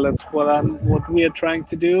as well. That's what we are trying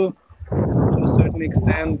to do to a certain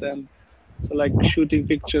extent. And so like shooting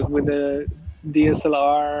pictures with a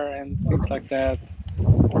DSLR and things like that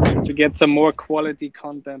to get some more quality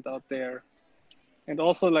content out there. And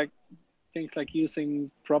also like things like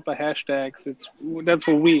using proper hashtags. That's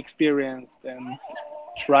what we experienced and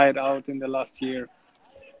tried out in the last year.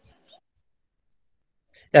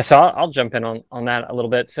 Yeah, so I'll jump in on that a little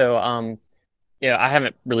bit. So, I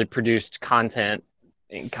haven't really produced content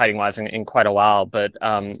in kiting wise in quite a while, but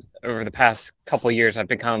over the past couple of years, I've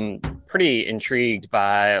become pretty intrigued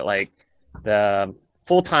by like the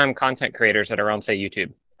full-time content creators that are on, say,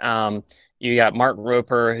 YouTube. You got Mark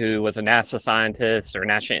Roper, who was a NASA scientist or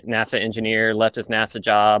NASA engineer, left his NASA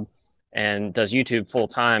job and does YouTube full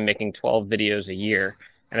time, making 12 videos a year.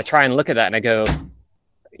 And I try and look at that and I go,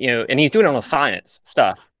 and he's doing all the science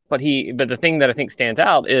stuff. But the thing that I think stands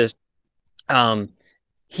out is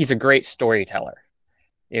he's a great storyteller.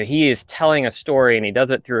 He is telling a story and he does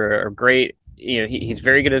it through a great, he's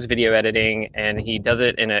very good at his video editing, and he does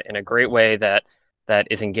it in a great way that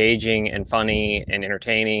is engaging and funny and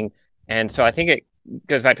entertaining. And so I think it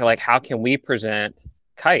goes back to like, how can we present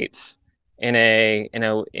kites in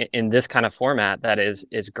this kind of format that is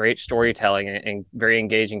great storytelling and very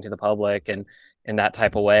engaging to the public and in that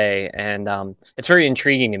type of way. And it's very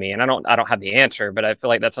intriguing to me. And I don't have the answer, but I feel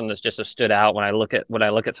like that's something that's just stood out when I look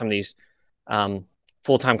at some of these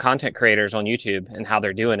full-time content creators on YouTube and how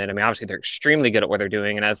they're doing it. I mean, obviously they're extremely good at what they're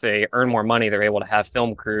doing, and as they earn more money, they're able to have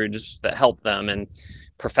film crews that help them and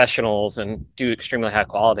professionals and do extremely high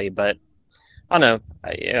quality. But I don't know.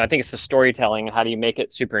 I think it's the storytelling. How do you make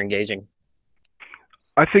it super engaging?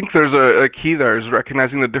 I think there's a key there is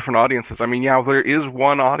recognizing the different audiences. I mean, yeah, there is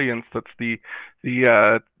one audience that's the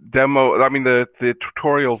demo. I mean, the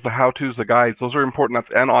tutorials, the how-tos, the guides. Those are important.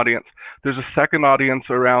 That's an audience. There's a second audience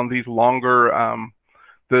around these longer,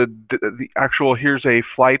 the actual, here's a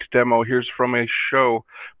flight demo, here's from a show.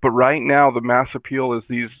 But right now, the mass appeal is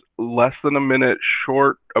these less than a minute,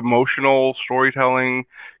 short, emotional storytelling,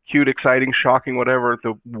 cute, exciting, shocking, whatever,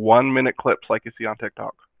 the 1 minute clips like you see on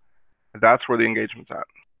TikTok. That's where the engagement's at.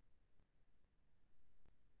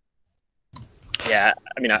 Yeah,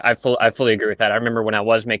 I mean, I fully agree with that. I remember when I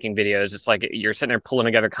was making videos, it's like you're sitting there pulling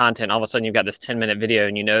together content. All of a sudden, you've got this 10-minute video,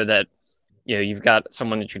 and you know that you've got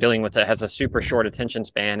someone that you're dealing with that has a super short attention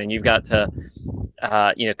span, and you've got to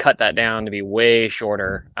cut that down to be way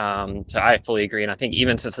shorter. So I fully agree, and I think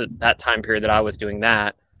even since that time period that I was doing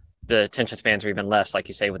that, the attention spans are even less, like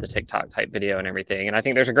you say, with the TikTok type video and everything. And I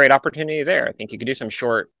think there's a great opportunity there. I think you could do some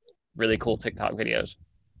short, really cool TikTok videos.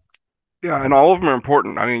 Yeah, and all of them are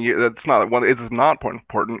important. I mean, it's not one. It's not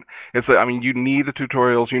important. It's I mean, you need the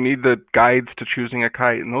tutorials, you need the guides to choosing a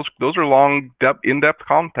kite, and those are long, in-depth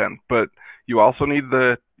content. But you also need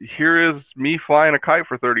here is me flying a kite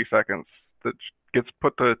for 30 seconds that gets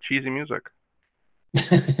put to cheesy music.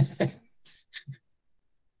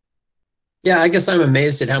 Yeah, I guess I'm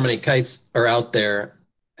amazed at how many kites are out there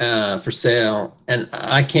for sale, and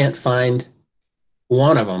I can't find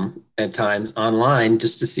one of them at times online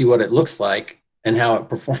just to see what it looks like and how it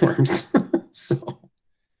performs. So,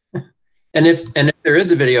 and if there is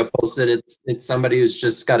a video posted, it's somebody who's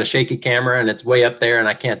just got a shaky camera and it's way up there and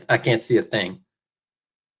I can't see a thing.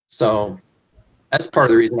 So that's part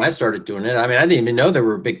of the reason I started doing it. I mean, I didn't even know there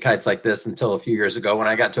were big kites like this until a few years ago when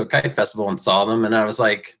I got to a kite festival and saw them, and I was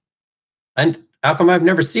like, and how come I've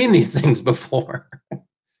never seen these things before?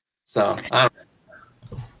 So I don't know.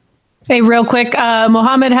 Hey, real quick,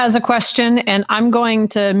 Mohammed has a question, and I'm going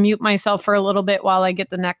to mute myself for a little bit while I get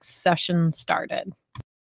the next session started.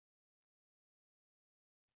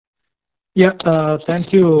 Yeah,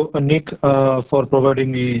 thank you, Nick, for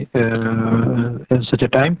providing me in such a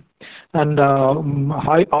time. And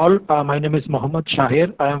hi all, my name is Mohammed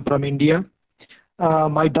Shahir. I am from India.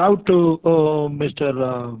 My doubt to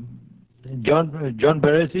Mr. John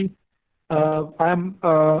Berezi. I'm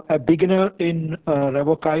a beginner in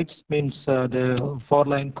revo kites, means the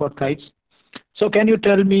 4-line cord kites. So can you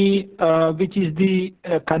tell me which is the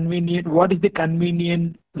what is the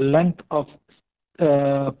convenient length of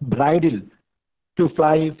bridle to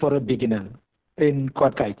fly for a beginner in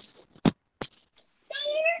cord kites?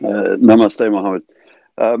 Namaste, Mohammed.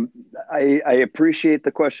 I appreciate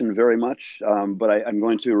the question very much, but I'm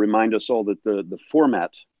going to remind us all that the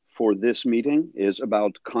format for this meeting is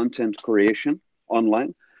about content creation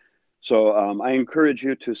online. So I encourage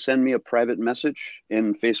you to send me a private message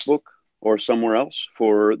in Facebook or somewhere else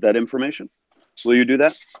for that information. Will you do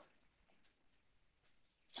that?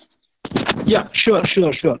 Yeah, sure.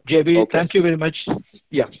 JB, okay. Thank you very much.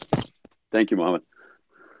 Yeah. Thank you, Mohammed.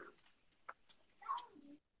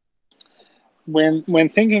 When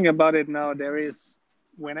thinking about it now, there is,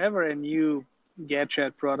 whenever a new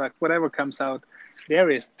gadget product, whatever comes out,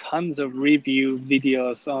 there is tons of review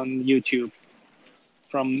videos on YouTube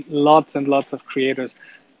from lots and lots of creators.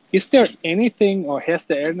 Is there anything, or has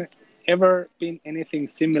there ever been anything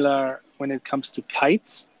similar when it comes to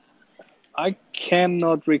kites? I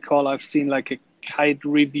cannot recall I've seen like a kite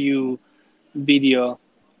review video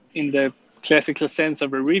in the classical sense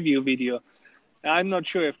of a review video. I'm not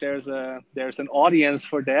sure if there's an audience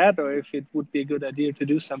for that, or if it would be a good idea to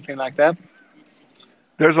do something like that.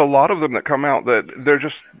 There's a lot of them that come out that they're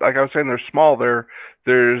just, like I was saying, they're small.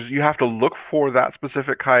 You have to look for that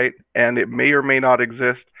specific kite, and it may or may not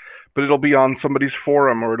exist, but it'll be on somebody's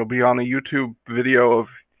forum, or it'll be on a YouTube video of,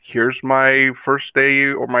 here's my first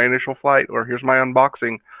day or my initial flight, or here's my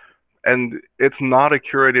unboxing. And it's not a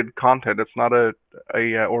curated content. It's not a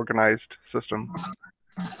organized system.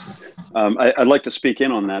 I'd like to speak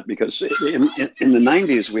in on that, because in the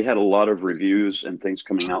 90s, we had a lot of reviews and things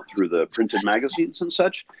coming out through the printed magazines and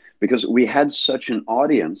such, because we had such an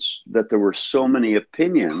audience that there were so many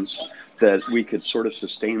opinions that we could sort of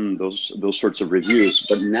sustain those sorts of reviews.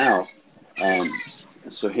 But now,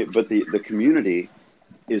 the community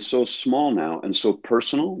is so small now and so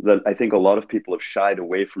personal that I think a lot of people have shied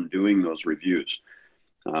away from doing those reviews.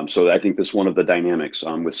 So I think that's one of the dynamics.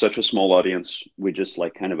 With such a small audience, we're just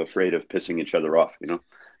like kind of afraid of pissing each other off, you know?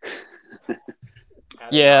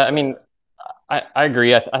 Yeah, I mean, I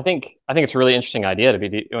agree. I think it's a really interesting idea to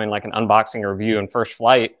be doing like an unboxing review in first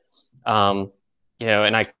flight. You know,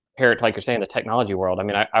 and I compare it to, like you're saying, the technology world. I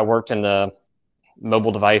mean, I worked in the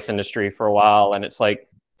mobile device industry for a while, and it's like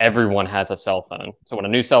everyone has a cell phone. So when a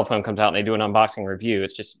new cell phone comes out and they do an unboxing review,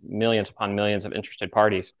 it's just millions upon millions of interested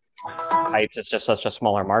parties. Kites is just such a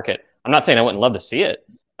smaller market. I'm not saying I wouldn't love to see it.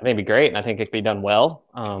 I think it'd be great, and I think it could be done well.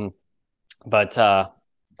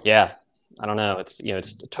 Yeah, I don't know. It's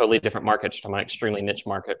a totally different market, just an extremely niche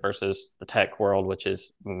market versus the tech world, which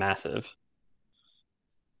is massive.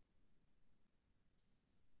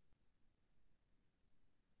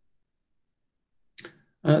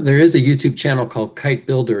 There is a YouTube channel called Kite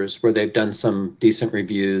Builders where they've done some decent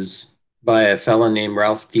reviews by a fellow named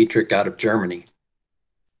Ralph Dietrich out of Germany.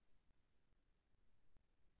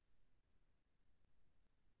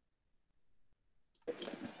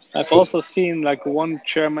 I've also seen like one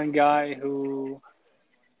German guy who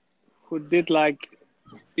did like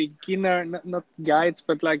beginner, not guides,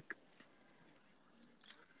 but like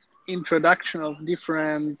introduction of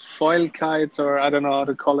different foil kites, or I don't know how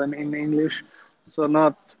to call them in English. So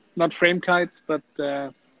not frame kites, but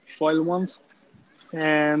foil ones,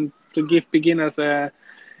 and to give beginners a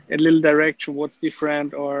little direction, what's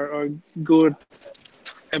different or good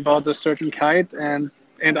about a certain kite.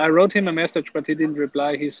 And I wrote him a message, but he didn't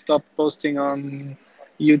reply. He stopped posting on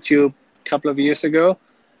YouTube a couple of years ago.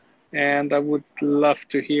 And I would love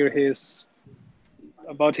to hear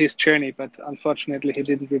about his journey, but unfortunately he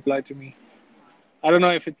didn't reply to me. I don't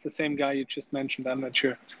know if it's the same guy you just mentioned. I'm not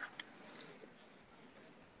sure.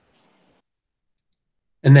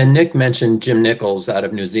 And then Nick mentioned Jim Nichols out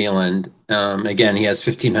of New Zealand. Again, he has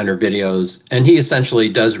 1,500 videos, and he essentially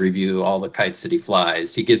does review all the kites that he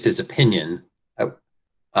flies. He gives his opinion,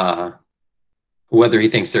 whether he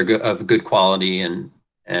thinks they're of good quality and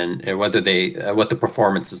whether what the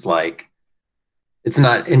performance is like. It's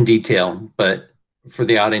not in detail, but for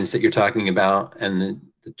the audience that you're talking about and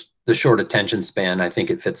the short attention span, I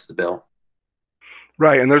think it fits the bill.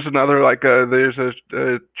 Right, and there's another, there's a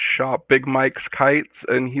shop, Big Mike's Kites,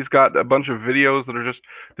 and he's got a bunch of videos that are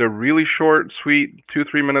they're really short, sweet,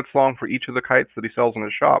 2-3 minutes long for each of the kites that he sells in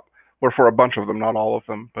his shop, or for a bunch of them, not all of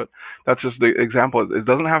them. But that's just the example. It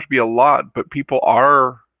doesn't have to be a lot, but people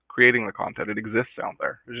are creating the content. It exists out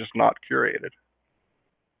there. It's just not curated.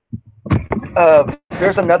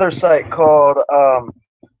 There's another site called, I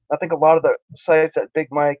think a lot of the sites that Big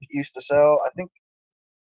Mike used to sell, I think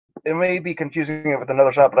it may be confusing it with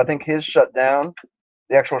another shop, but I think his shut down,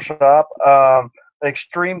 the actual shop.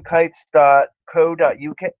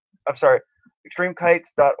 Extremekites.co.uk, I'm sorry,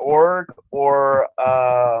 extremekites.org, or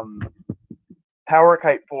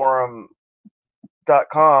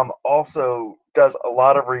powerkiteforum.com also does a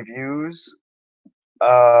lot of reviews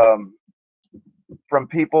from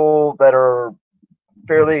people that are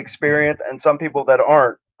fairly experienced and some people that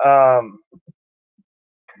aren't.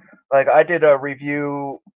 Like I did a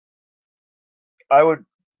review, I would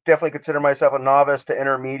definitely consider myself a novice to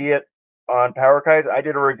intermediate on power kites. I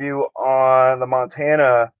did a review on the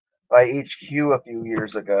Montana by HQ a few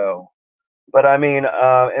years ago. But I mean,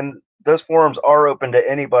 and those forums are open to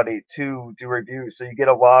anybody to do reviews. So you get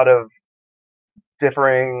a lot of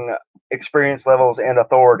differing experience levels and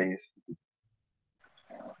authorities.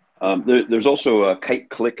 There's also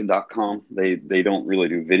kiteclick.com. They don't really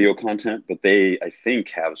do video content, but they, I think,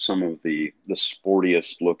 have some of the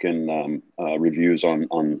sportiest looking reviews on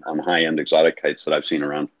high-end exotic kites that I've seen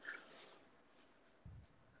around.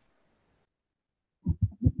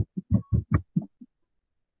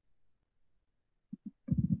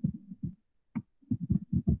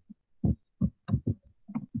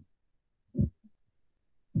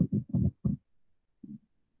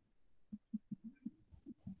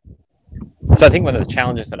 So I think one of the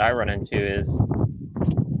challenges that I run into is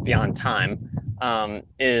beyond time,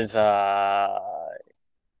 is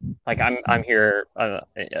like I'm here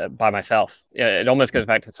by myself. It almost goes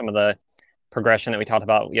back to some of the progression that we talked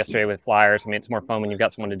about yesterday with flyers. I mean, it's more fun when you've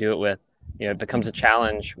got someone to do it with. You know, it becomes a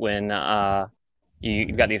challenge when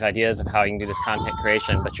you've got these ideas of how you can do this content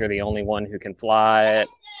creation, but you're the only one who can fly it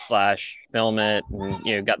 / film it, and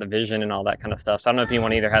you know, got the vision and all that kind of stuff. So I don't know if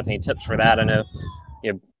anyone either has any tips for that. I know,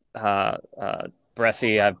 you know,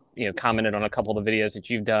 Bressie, I've commented on a couple of the videos that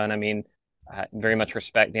you've done. I mean, I very much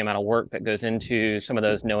respect the amount of work that goes into some of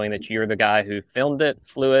those, knowing that you're the guy who filmed it,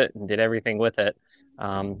 flew it, and did everything with it,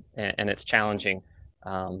 and it's challenging.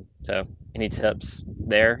 So, any tips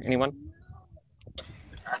there, anyone?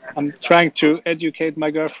 I'm trying to educate my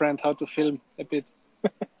girlfriend how to film a bit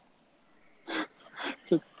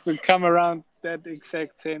to come around that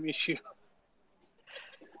exact same issue.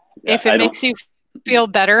 If it makes you feel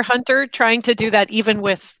better, Hunter, trying to do that even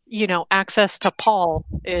with, access to Paul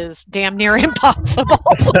is damn near impossible.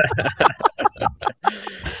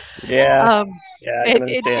 Yeah.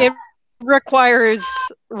 It requires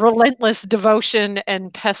relentless devotion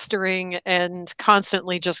and pestering and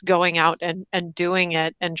constantly just going out and doing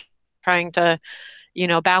it and trying to,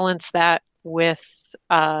 balance that with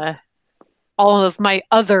all of my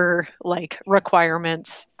other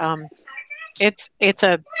requirements. It's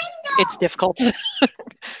difficult.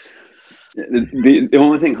 The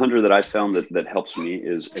only thing, Hunter, that I found that helps me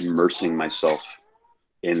is immersing myself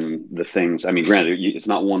in the things. I mean, granted, it's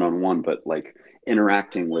not one-on-one, but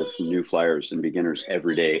interacting with new flyers and beginners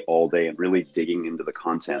every day, all day, and really digging into the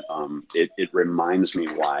content. It reminds me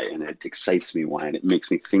why, and it excites me why, and it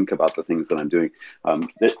makes me think about the things that I'm doing.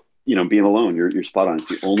 Being alone, you're spot on. It's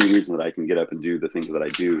the only reason that I can get up and do the things that I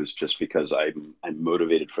do is just because I'm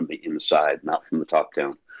motivated from the inside, not from the top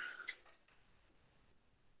down.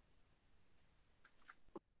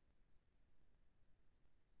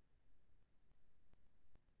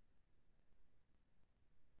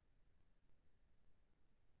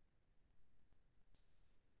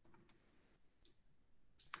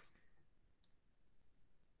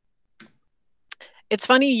 It's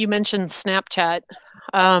funny you mentioned Snapchat.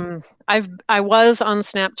 I was on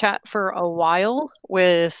Snapchat for a while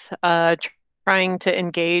with trying to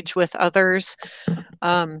engage with others,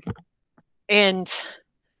 and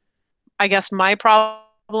I guess my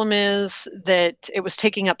problem is that it was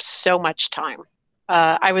taking up so much time.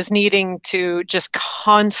 I was needing to just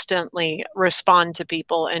constantly respond to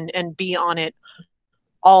people and be on it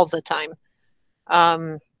all the time,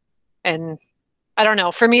 and I don't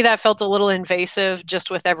know. For me, that felt a little invasive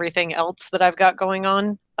just with everything else that I've got going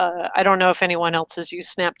on. I don't know if anyone else has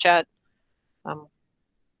used Snapchat. I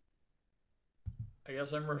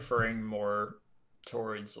guess I'm referring more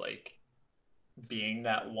towards being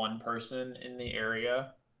that one person in the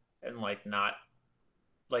area and not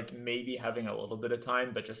maybe having a little bit of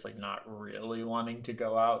time, but just not really wanting to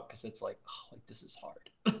go out because it's this is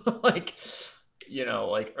hard.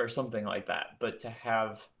 Or something like that. But to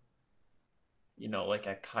have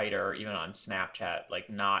a kiter or even on Snapchat,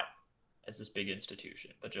 not as this big institution,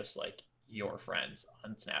 but just your friends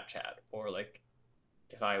on Snapchat, or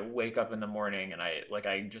if I wake up in the morning and I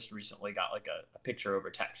just recently got a picture over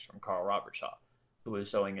text from Carl Robertshaw, who was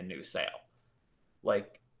sewing a new sail,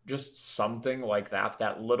 just something like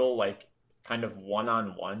that little kind of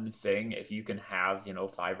one-on-one thing. If you can have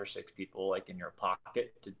 5 or 6 people in your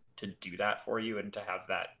pocket to do that for you, and to have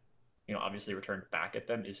that obviously returned back at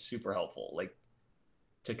them, is super helpful.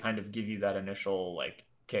 To kind of give you that initial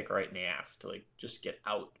kick right in the ass to just get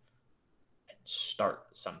out and start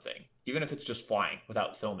something, even if it's just flying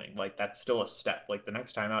without filming. That's still a step. The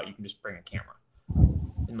next time out, you can just bring a camera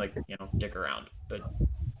and dick around. But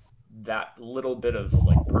that little bit of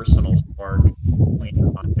personal spark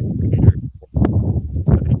between content creators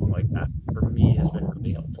or anything like that, for me, has been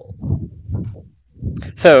really helpful.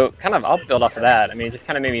 So I'll build off of that. I mean, it just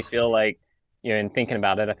kind of made me feel in thinking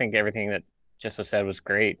about it, I think everything that just was said was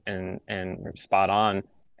great and spot on.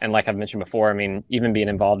 And like I've mentioned before, I mean, even being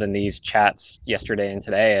involved in these chats yesterday and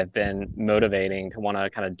today have been motivating to want to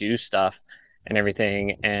kind of do stuff and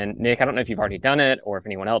everything. And Nick, I don't know if you've already done it or if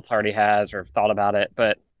anyone else already has or have thought about it,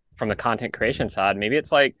 but from the content creation side, maybe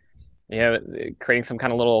it's creating some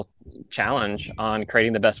kind of little challenge on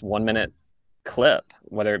creating the best 1-minute clip,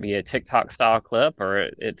 whether it be a TikTok style clip or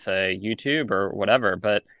it's a YouTube or whatever.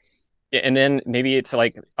 But and then maybe it's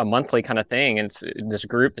a monthly kind of thing, and it's this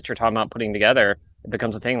group that you're talking about putting together. It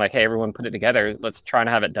becomes a thing hey, everyone put it together. Let's try and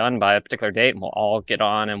have it done by a particular date, and we'll all get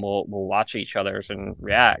on and we'll watch each other's and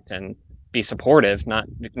react and be supportive, not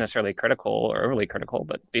necessarily critical or overly critical,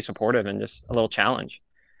 but be supportive and just a little challenge.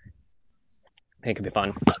 think it'd be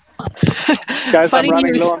fun. Guys, Funny I'm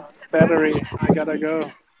running news. low on battery. I gotta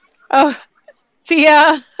go. Oh, see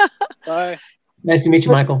ya. Bye. Nice to meet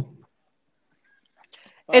you, Michael.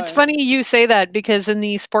 It's Bye. funny you say that because in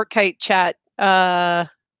the Sport Kite chat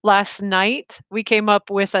last night, we came up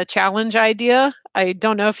with a challenge idea. I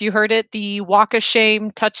don't know if you heard it, the walk of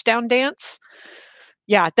shame touchdown dance.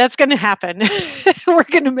 Yeah, that's going to happen. We're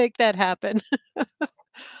going to make that happen.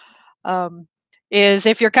 Is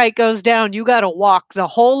if your kite goes down, you got to walk the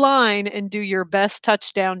whole line and do your best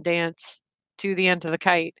touchdown dance to the end of the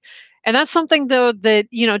kite. And that's something though that,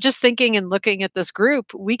 you know, just thinking and looking at this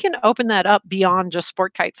group, we can open that up beyond just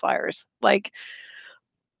sport kite flyers. Like,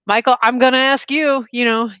 Michael, I'm going to ask you, you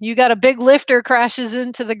know, you got a big lifter crashes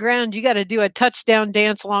into the ground. You got to do a touchdown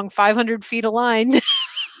dance along 500 feet of line.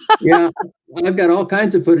 Yeah, I've got all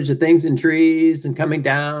kinds of footage of things in trees and coming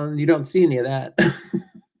down. You don't see any of that.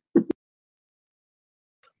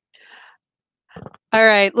 All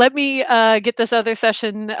right, let me get this other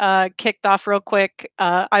session kicked off real quick.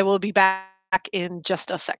 I will be back in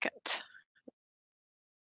just a second.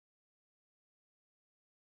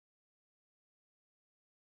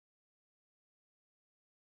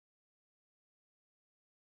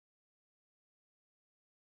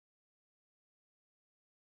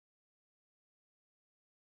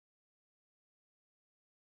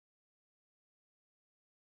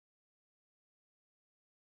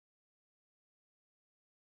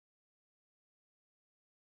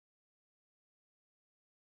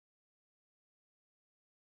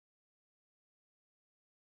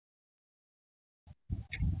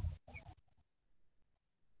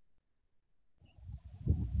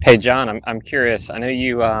 Hey, John, I'm curious. I know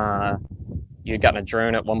you'd gotten a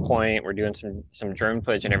drone at one point. We're doing some drone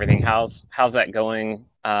footage and everything. How's that going?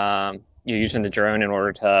 You're using the drone in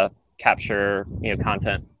order to capture, you know,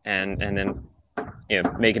 content and then, you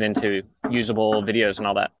know, make it into usable videos and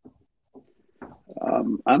all that.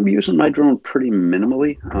 I'm using my drone pretty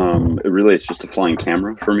minimally. It's just a flying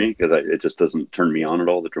camera for me because it just doesn't turn me on at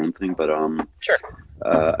all, the drone thing. But Sure.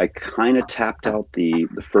 I kind of tapped out the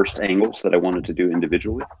first angles that I wanted to do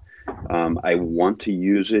individually. I want to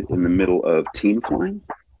use it in the middle of team flying,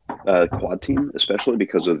 quad team, especially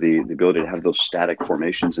because of the ability to have those static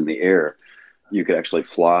formations in the air. You could actually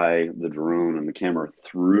fly the drone and the camera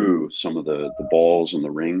through some of the balls and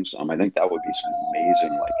the rings. I think that would be some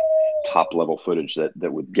amazing, like, top level footage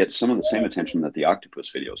that would get some of the same attention that the octopus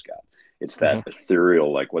videos got. It's that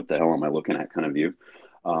ethereal, like, what the hell am I looking at kind of view.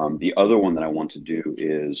 The other one that I want to do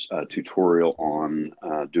is a tutorial on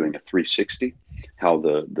doing a 360, how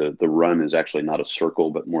the run is actually not a circle,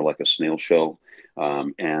 but more like a snail shell.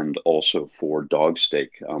 And also for dog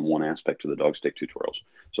stake, one aspect of the dog stake tutorials.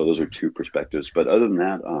 So those are two perspectives. But other than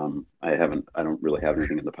that, I don't really have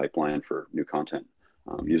anything in the pipeline for new content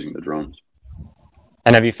using the drones.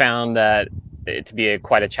 And have you found that it to be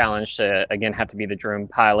quite a challenge to, again, have to be the drone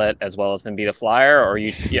pilot as well as then be the flyer? Or I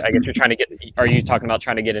guess you're trying to get, are you talking about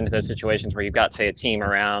trying to get into those situations where you've got, say, a team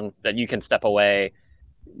around that you can step away,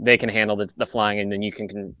 they can handle the flying, and then you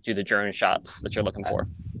can do the drone shots that you're looking for?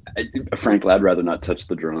 Frankly, I'd rather not touch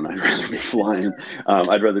the drone. I'd rather be flying.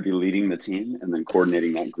 I'd rather be leading the team and then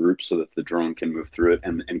coordinating that group so that the drone can move through it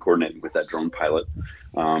and coordinating with that drone pilot.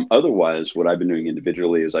 Otherwise, what I've been doing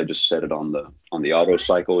individually is I just set it on the auto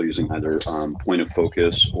cycle using either point of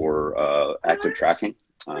focus or active tracking.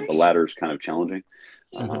 The latter is kind of challenging.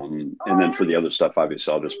 And then for the other stuff,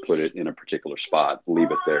 obviously, I'll just put it in a particular spot,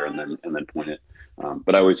 leave it there, and then point it.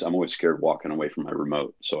 But I'm always scared walking away from my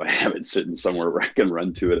remote, so I have it sitting somewhere where I can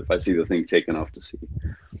run to it if I see the thing taking off to sea.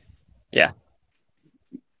 Yeah.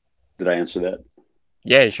 Did I answer that?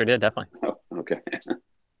 Yeah, you sure did, definitely. Oh, okay.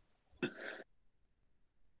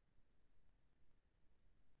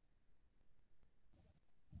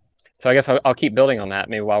 So I guess I'll keep building on that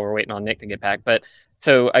maybe while we're waiting on Nick to get back. But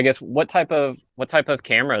so I guess what type of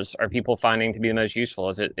cameras are people finding to be the most useful?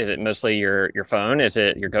 Is it mostly your phone? Is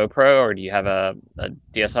it your GoPro, or do you have a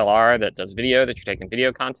DSLR that does video that you're taking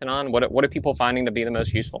video content on? What are people finding to be the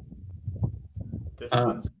most useful? This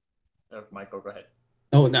one's Michael, go ahead.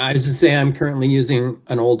 Oh, no, I was just saying I'm currently using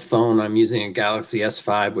an old phone. I'm using a Galaxy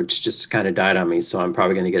S5, which just kind of died on me, so I'm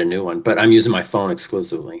probably going to get a new one. But I'm using my phone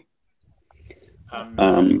exclusively.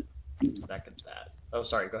 Second that. Oh,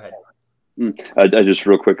 sorry. Go ahead. I just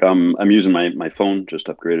real quick. I'm using my phone, just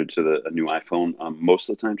upgraded to a new iPhone. Most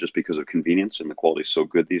of the time, just because of convenience, and the quality is so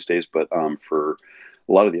good these days. But for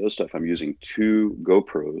a lot of the other stuff, I'm using two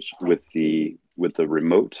GoPros with the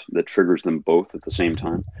remote that triggers them both at the same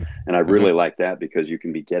time, and I really like that because you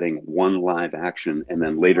can be getting one live action, and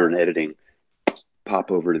then later in editing, pop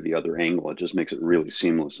over to the other angle. It just makes it really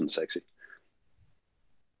seamless and sexy.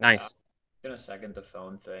 Nice. gonna second the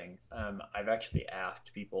phone thing. I've actually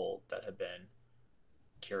asked people that have been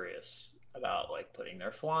curious about like putting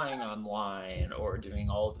their flying online or doing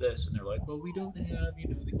all of this, and they're like, "Well, we don't have,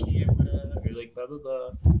 the camera," or like blah blah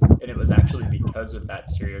blah. And it was actually because of that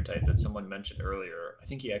stereotype that someone mentioned earlier. I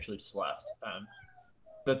think he actually just left.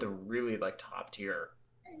 That the really like top tier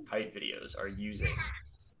kite videos are using,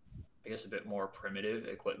 I guess, a bit more primitive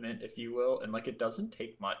equipment, if you will. And like it doesn't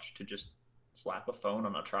take much to just slap a phone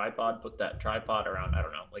on a tripod, put that tripod around, I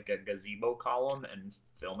don't know, like a gazebo column and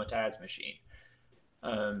film a TAS machine.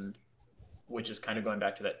 Um, which is kind of going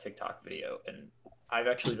back to that TikTok video. And I've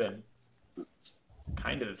actually been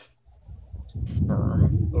kind of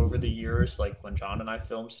firm over the years, like when John and I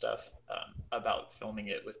film stuff, about filming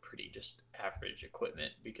it with pretty just average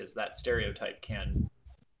equipment, because that stereotype can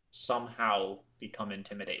somehow become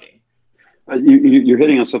intimidating. You're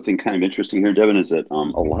hitting on something kind of interesting here, Devin, is that a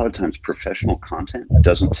lot of times professional content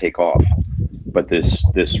doesn't take off, but this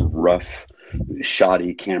rough,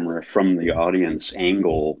 shoddy camera from the audience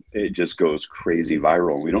angle, it just goes crazy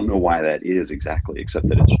viral. We don't know why that is exactly, except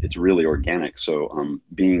that it's really organic. So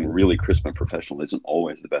being really crisp and professional isn't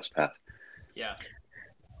always the best path. Yeah.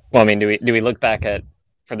 Well, I mean, do we look back at,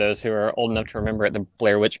 for those who are old enough to remember it, the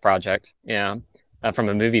Blair Witch Project? Yeah. From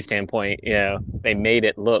a movie standpoint, they made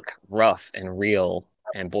it look rough and real,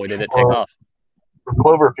 and boy, did it take off. The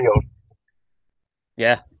Cloverfield.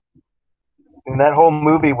 Yeah. And that whole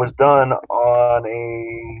movie was done on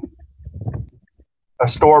a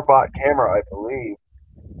store-bought camera, I believe.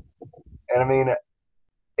 And I mean,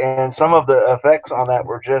 and some of the effects on that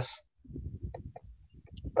were just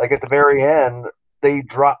like at the very end, they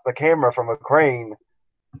dropped the camera from a crane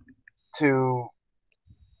to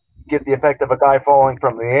get the effect of a guy falling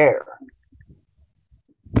from the air.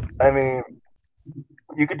 I mean,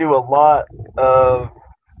 you could do a lot of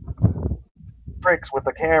tricks with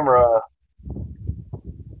the camera.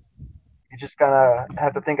 You just kind of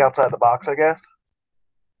have to think outside the box, I guess.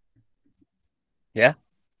 Yeah.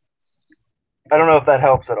 I don't know if that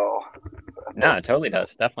helps at all. No, it totally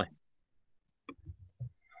does. Definitely.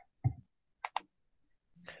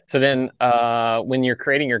 So then when you're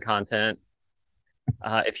creating your content,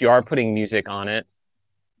 if you are putting music on it,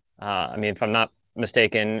 I mean, if I'm not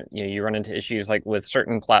mistaken, you run into issues like with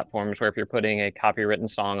certain platforms where if you're putting a copywritten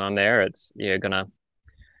song on there, it's gonna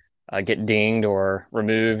get dinged or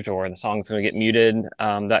removed, or the song's gonna get muted,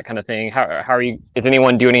 that kind of thing. How are you? Is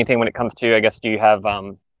anyone doing anything when it comes to? I guess, do you have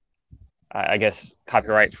I guess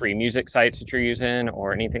copyright free music sites that you're using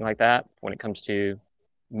or anything like that when it comes to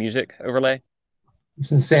music overlay? I was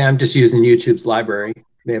gonna say I'm just using YouTube's library.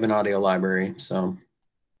 They have an audio library, so,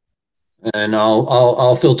 and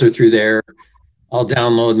I'll filter through there. I'll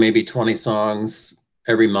download maybe 20 songs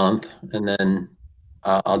every month, and then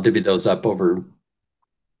I'll divvy those up over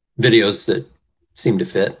videos that seem to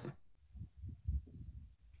fit.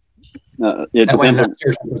 It depends on.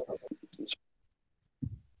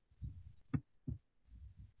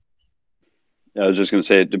 I was just going to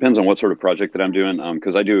say, it depends on what sort of project that I'm doing,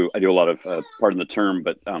 because I do a lot of, pardon the term,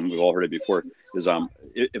 but we've all heard it before, is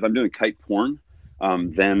if I'm doing kite porn,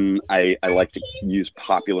 then I like to use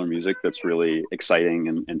popular music that's really exciting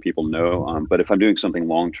and people know. But if I'm doing something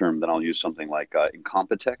long term, then I'll use something like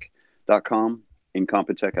incompetech.com.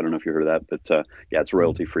 Incompetech, I don't know if you heard of that, but yeah, it's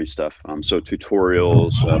royalty free stuff. So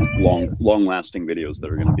tutorials, long lasting videos that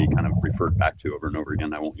are going to be kind of referred back to over and over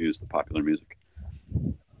again. I won't use the popular music.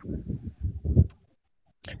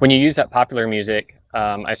 When you use that popular music,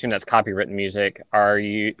 I assume that's copywritten music.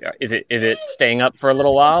 Is it staying up for a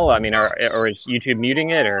little while? I mean, or is YouTube muting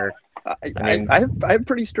it? Or I have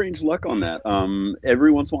pretty strange luck on that.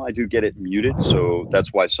 Every once in a while I do get it muted, so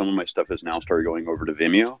that's why some of my stuff has now started going over to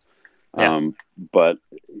Vimeo. Yeah. But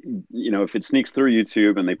if it sneaks through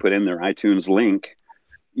YouTube and they put in their iTunes link,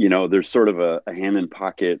 there's sort of a hand in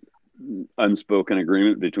pocket unspoken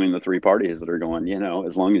agreement between the three parties that are going,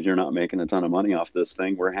 as long as you're not making a ton of money off this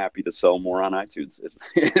thing, we're happy to sell more on iTunes.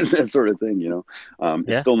 It's that sort of thing,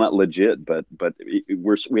 It's still not legit, but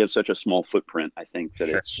we have such a small footprint. I think that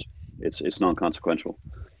Sure. it's non-consequential.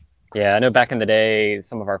 Yeah, I know back in the day,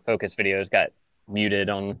 some of our focus videos got muted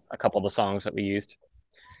on a couple of the songs that we used.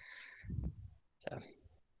 So.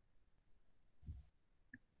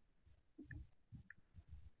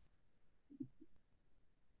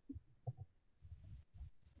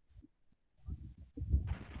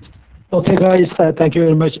 Okay, guys, thank you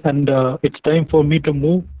very much. And it's time for me to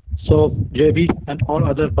move. So, JB and all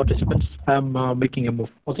other participants, I'm making a move.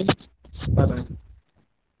 Okay, bye-bye.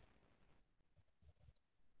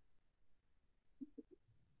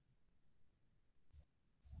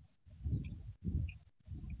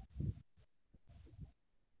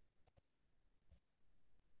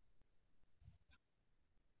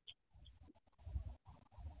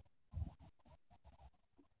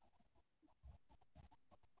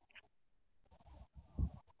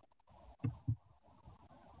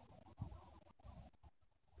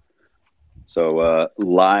 So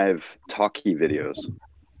live talkie videos,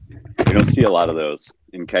 we don't see a lot of those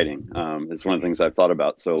in kiting. It's one of the things I've thought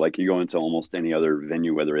about. So like you go into almost any other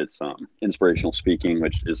venue, whether it's inspirational speaking,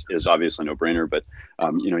 which is obviously no brainer, but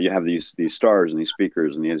you know, you have these stars and these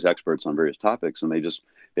speakers and these experts on various topics, and they just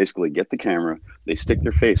basically get the camera, they stick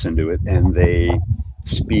their face into it, and they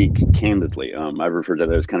speak candidly. I've referred to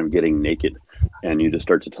that as kind of getting naked, and you just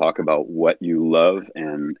start to talk about what you love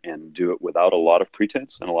and do it without a lot of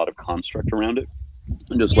pretense and a lot of construct around it,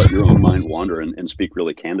 and just let your own mind wander and speak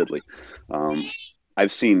really candidly.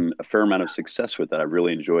 I've seen a fair amount of success with that. I've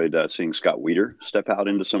really enjoyed seeing Scott Weeder step out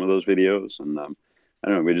into some of those videos, and I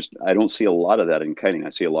don't know, I don't see a lot of that in kiting. I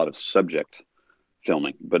see a lot of subject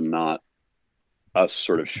filming, but not us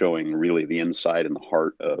sort of showing really the inside and the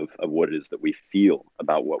heart of what it is that we feel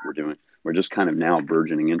about what we're doing. We're just kind of now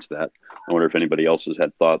burgeoning into that. I wonder if anybody else has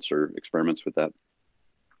had thoughts or experiments with that.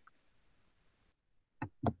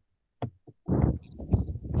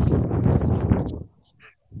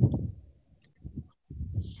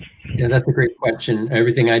 Yeah, that's a great question.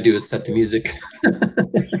 Everything I do is set the music.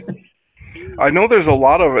 I know there's a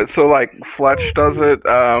lot of it. So like Fletch does it,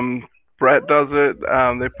 Brett does it.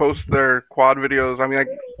 They post their quad videos. I mean, like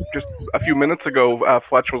just a few minutes ago,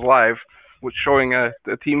 Fletch was live, with showing a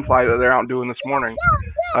team fly that they're out doing this morning.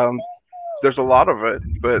 There's a lot of it,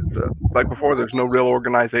 but like before, there's no real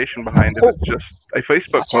organization behind it. It's just a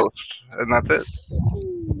Facebook post, and that's it.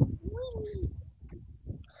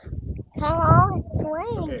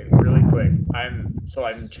 Okay, really quick.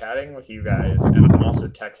 I'm chatting with you guys, and I'm also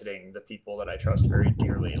texting the people that I trust very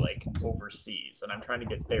dearly, like overseas, and I'm trying to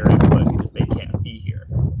get their input because they can't be here.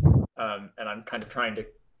 And I'm kind of trying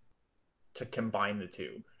to combine the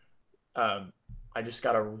two. I just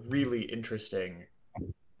got a really interesting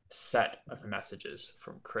set of messages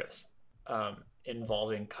from Chris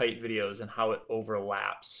involving kite videos and how it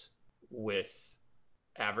overlaps with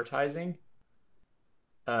advertising.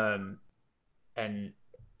 And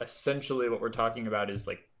essentially what we're talking about is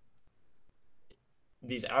like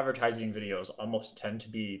these advertising videos almost tend to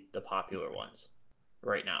be the popular ones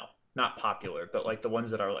right now. Not popular, but like the ones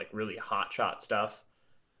that are like really hot shot stuff.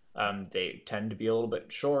 They tend to be a little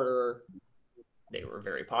bit shorter. They were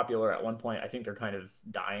very popular at one point. I think they're kind of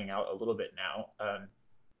dying out a little bit now.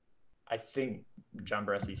 I think John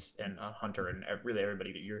Bressi and Hunter and really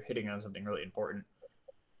everybody, you're hitting on something really important,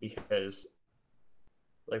 because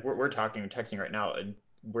like we're talking and texting right now, and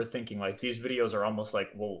we're thinking like these videos are almost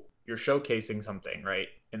like, well, you're showcasing something right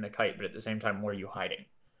in the kite, but at the same time, where are you hiding?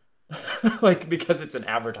 Like, because it's an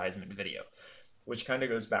advertisement video, which kind of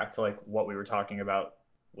goes back to like what we were talking about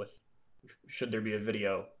with, should there be a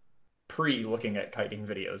video pre looking at kiting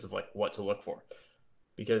videos of like what to look for?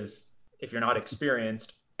 Because if you're not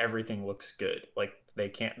experienced, everything looks good. Like the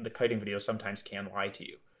kiting videos sometimes can lie to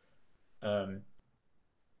you.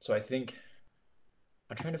 So I think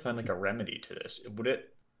I'm trying to find like a remedy to this.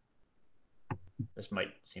 This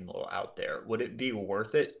might seem a little out there. Would it be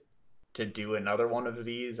worth it to do another one of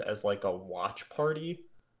these as like a watch party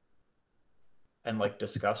and like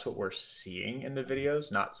discuss what we're seeing in the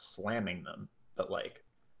videos, not slamming them, but like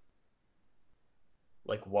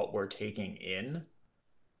what we're taking in,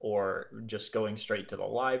 or just going straight to the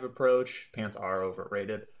live approach? Pants are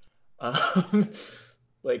overrated.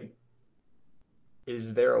 Like,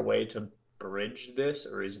 is there a way to bridge this,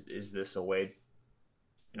 or is this a way,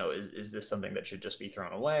 you know, is this something that should just be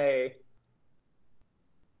thrown away?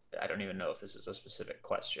 I don't even know if this is a specific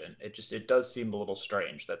question. It does seem a little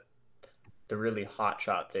strange that the really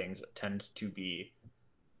hotshot things tend to be,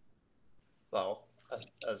 well,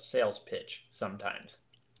 a sales pitch sometimes,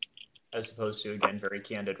 as opposed to, again, very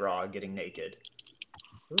candid, raw, getting naked.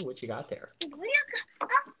 Ooh, what you got there?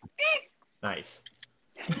 Nice.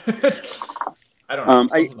 I don't know.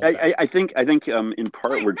 I think in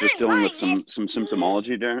part we're just dealing with some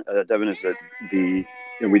symptomology there, Devin, is that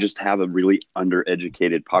we just have a really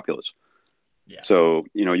undereducated populace. Yeah. So,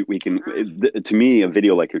 you know, we can, to me, a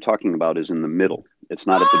video like you're talking about is in the middle. It's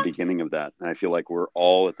not at the beginning of that. And I feel like we're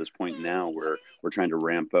all at this point now where we're trying to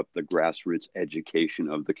ramp up the grassroots education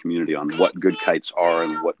of the community on what good kites are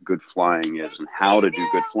and what good flying is and how to do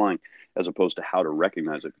good flying, as opposed to how to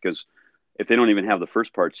recognize it. Because if they don't even have the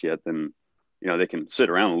first parts yet, then, you know, they can sit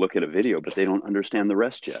around and look at a video, but they don't understand the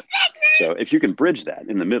rest yet. So if you can bridge that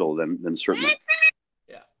in the middle, then certainly.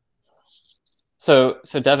 So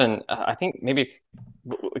Devin, I think maybe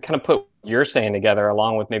we kind of put what you're saying together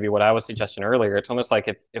along with maybe what I was suggesting earlier. It's almost like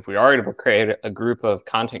if we are to create a group of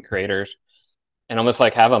content creators and almost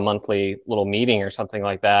like have a monthly little meeting or something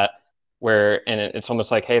like that, and it's almost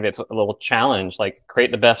like, hey, that's a little challenge, like create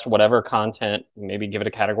the best whatever content, maybe give it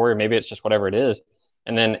a category, or maybe it's just whatever it is,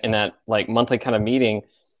 And then in that like monthly kind of meeting,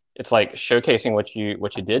 it's like showcasing what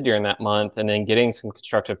you did during that month, and then getting some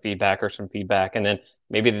constructive feedback or some feedback, and then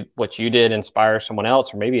maybe what you did inspires someone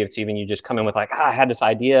else, or maybe it's even you just come in with like, I had this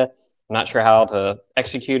idea, I'm not sure how to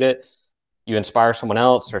execute it. You inspire someone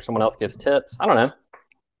else, or someone else gives tips. I don't know.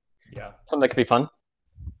 Yeah, something that could be fun.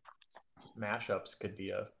 Mashups could be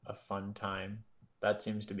a fun time. That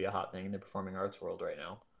seems to be a hot thing in the performing arts world right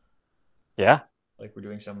now. Yeah. Like we're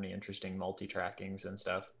doing so many interesting multi-trackings and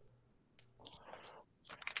stuff.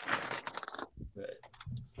 But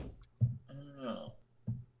I don't know.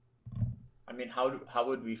 I mean, how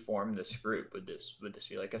would we form this group? Would this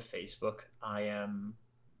be like a Facebook IM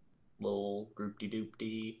little group de doop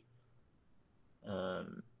de?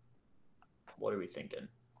 What are we thinking?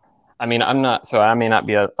 I mean, I may not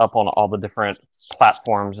be up on all the different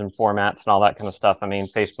platforms and formats and all that kind of stuff. I mean,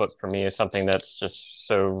 Facebook for me is something that's just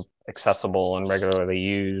so accessible and regularly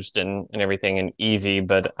used and everything and easy.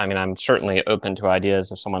 But I mean, I'm certainly open to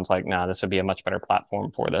ideas if someone's like, nah, this would be a much better platform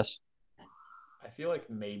for this. I feel like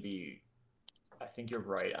maybe, I think you're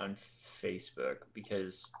right on Facebook,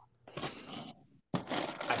 because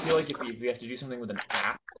I feel like if we have to do something with an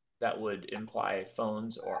app, that would imply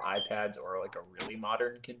phones or iPads or like a really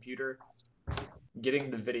modern computer.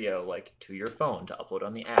 Getting the video like to your phone to upload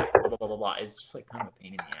on the app, blah blah blah blah, blah is just like kind of a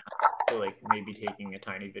pain in the ass. So like maybe taking a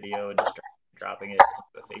tiny video and just dropping it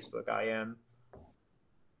into a Facebook IM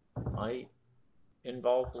might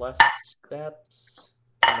involve less steps.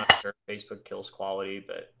 I'm not sure if Facebook kills quality,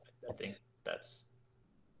 but I think that's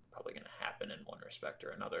probably going to happen in one respect or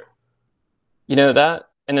another. You know that,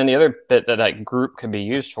 and then the other bit that group could be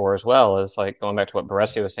used for as well is like going back to what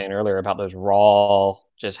Baresi was saying earlier about those raw,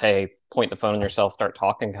 just hey, point the phone on yourself, start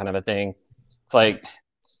talking kind of a thing. It's like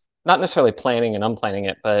not necessarily planning and unplanning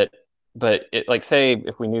it, but it, like say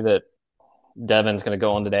if we knew that Devin's going to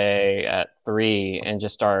go on today at 3 and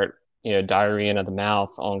just start, diarrhea into the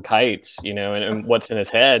mouth on kites, and what's in his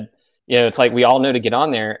head. It's like we all know to get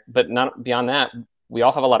on there, but not beyond that. We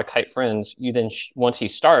all have a lot of kite friends. You then, once he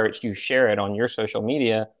starts, you share it on your social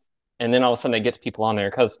media, and then all of a sudden it gets people on there.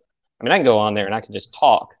 Because I mean, I can go on there and I can just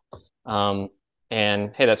talk, and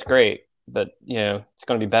hey, that's great. But it's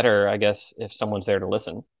going to be better, I guess, if someone's there to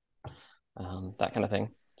listen, that kind of thing.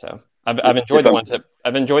 So I've enjoyed the ones that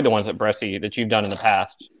Bressie that you've done in the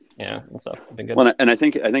past, and stuff. Been good. Well, and I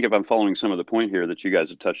think if I'm following some of the point here that you guys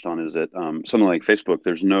have touched on is that something like Facebook,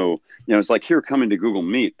 there's no, it's like here coming to Google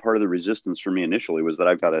Meet. Part of the resistance for me initially was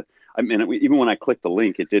that even when I clicked the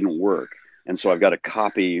link, it didn't work. And so I've got to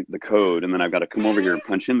copy the code, and then I've got to come over here and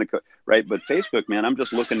punch in the code, right? But Facebook, man, I'm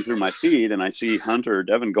just looking through my feed and I see Hunter or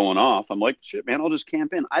Devin going off. I'm like, shit, man, I'll just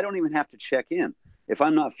camp in. I don't even have to check in. If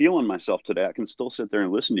I'm not feeling myself today, I can still sit there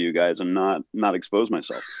and listen to you guys and not expose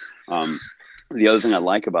myself. The other thing I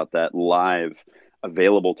like about that live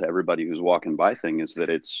available to everybody who's walking by thing is that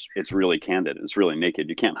it's really candid. It's really naked.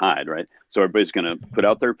 You can't hide, right? So everybody's going to put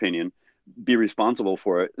out their opinion, be responsible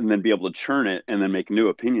for it, and then be able to churn it and then make new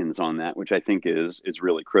opinions on that, which I think is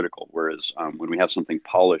really critical. Whereas when we have something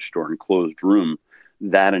polished or enclosed room,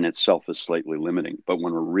 that in itself is slightly limiting. But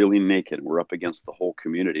when we're really naked, we're up against the whole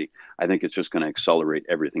community, I think it's just going to accelerate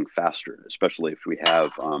everything faster, especially if we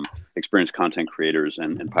have experienced content creators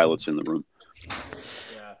and pilots in the room.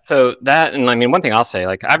 Yeah. So that, and I mean, one thing I'll say,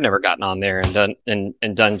 like I've never gotten on there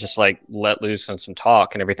and done just like let loose on some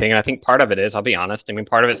talk and everything. And I think part of it is, I'll be honest, I mean,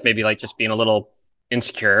 part of it's maybe like just being a little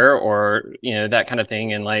insecure or, that kind of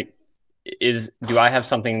thing. And like, do I have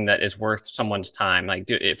something that is worth someone's time? Like,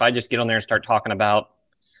 if I just get on there and start talking about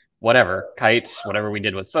whatever, kites, whatever we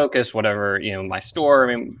did with Focus, whatever, my store,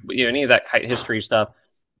 I mean, any of that kite history stuff,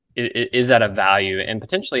 is at a value, and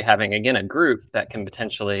potentially having, again, a group that can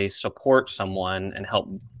potentially support someone and help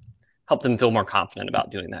them feel more confident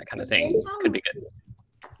about doing that kind of thing could be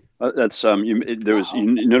good. That's you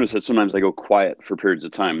notice that sometimes I go quiet for periods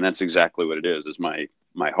of time, and that's exactly what it is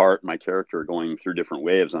my heart, my character going through different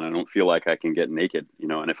waves, and I don't feel like I can get naked,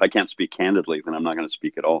 and if I can't speak candidly, then I'm not going to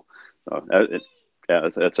speak at all. So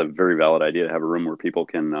that's a very valid idea, to have a room where people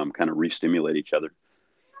can kind of re-stimulate each other.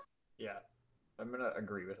 Yeah, I'm going to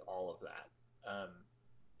agree with all of that,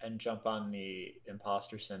 and jump on the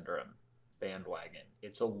imposter syndrome bandwagon.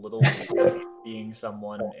 It's a little weird being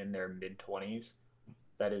someone in their mid-20s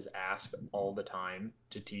that is asked all the time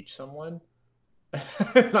to teach someone.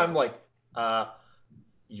 And I'm like,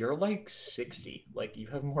 you're like 60. Like, you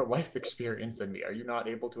have more life experience than me. Are you not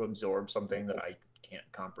able to absorb something that I can't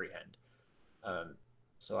comprehend?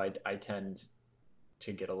 So I tend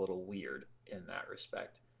to get a little weird in that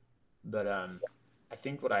respect. But I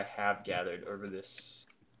think what I have gathered over this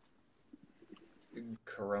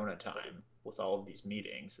Corona time with all of these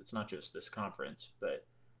meetings. It's not just this conference, but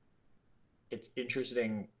it's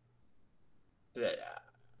interesting that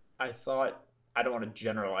I thought, I don't want to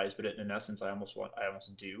generalize, but in essence, I almost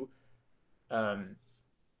do. Um,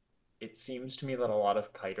 it seems to me that a lot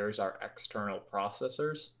of kiters are external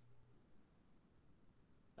processors.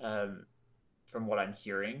 From what I'm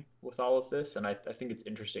hearing with all of this, and I think it's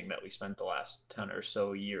interesting that we spent the last 10 or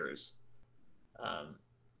so years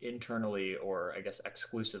internally, or I guess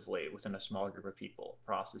exclusively within a small group of people,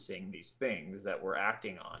 processing these things that we're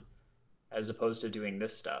acting on, as opposed to doing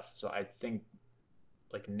this stuff. So I think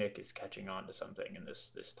like Nick is catching on to something, and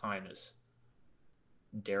this time is,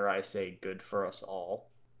 dare I say, good for us all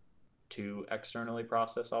to externally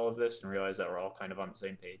process all of this and realize that we're all kind of on the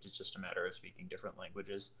same page. It's just a matter of speaking different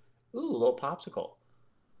languages. Ooh, a little popsicle.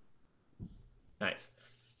 Nice.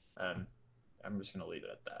 I'm just gonna leave it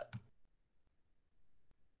at that.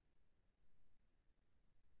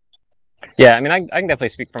 Yeah, I mean, I can definitely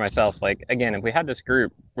speak for myself. Like, again, if we had this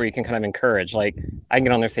group where you can kind of encourage, like, I can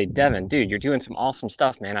get on there and say, Devin, dude, you're doing some awesome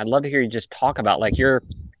stuff, man. I'd love to hear you just talk about like your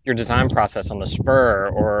design process on the spur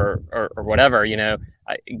or whatever. You know,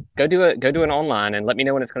 go do an online and let me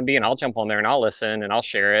know when it's going to be, and I'll jump on there and I'll listen and I'll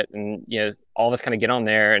share it, and you know, all of us kind of get on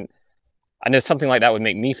there. And I know something like that would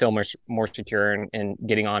make me feel more secure in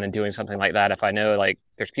getting on and doing something like that if I know like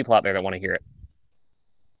there's people out there that want to hear it.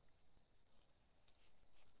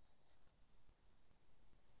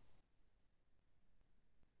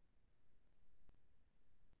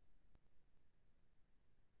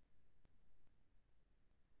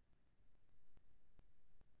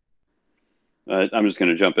 I'm just going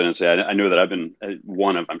to jump in and say I know that I've been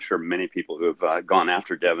one of, I'm sure, many people who have gone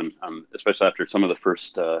after Devin, especially after some of the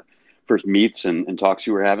first meets and talks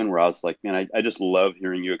you were having, where I was like, man, I just love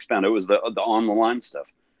hearing you expound. It was the on the line stuff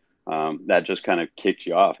that just kind of kicked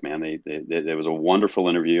you off, man. It was a wonderful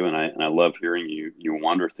interview, and I love hearing you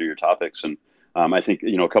wander through your topics. And I think,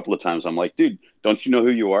 you know, a couple of times I'm like, dude, don't you know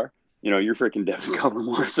who you are? You know, you're freaking Devin Copeland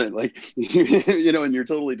Morrison, like, you know, and you're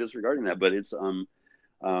totally disregarding that. But it's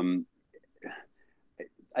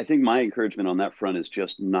I think my encouragement on that front is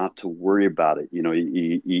just not to worry about it. You know,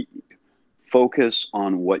 you focus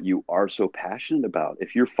on what you are so passionate about.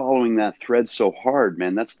 If you're following that thread so hard,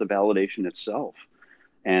 man, that's the validation itself.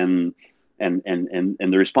 And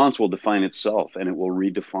the response will define itself, and it will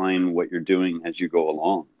redefine what you're doing as you go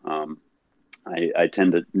along. I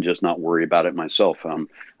tend to just not worry about it myself.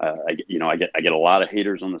 I get a lot of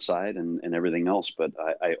haters on the side and everything else, but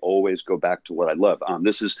I always go back to what I love.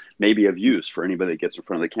 This is maybe of use for anybody that gets in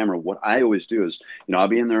front of the camera. What I always do is, you know, I'll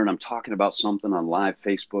be in there and I'm talking about something on live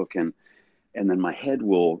Facebook, and then my head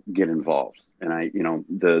will get involved, and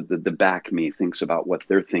the back me thinks about what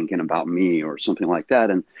they're thinking about me or something like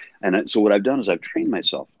that. So what I've done is I've trained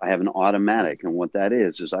myself. I have an automatic, and what that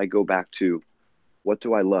is I go back to, what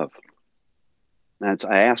do I love?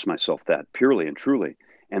 I ask myself that purely and truly.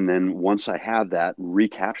 And then once I have that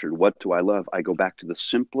recaptured, what do I love? I go back to the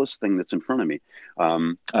simplest thing that's in front of me.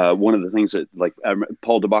 One of the things that, like,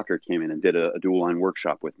 Paul DeBacher came in and did a dual line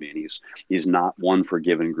workshop with me, and he's not one for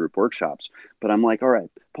giving group workshops, but I'm like, all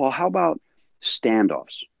right, Paul, how about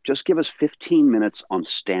standoffs? Just give us 15 minutes on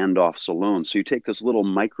standoffs alone. So you take this little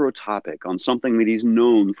micro topic on something that he's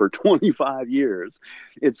known for 25 years.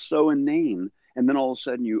 It's so inane. And then all of a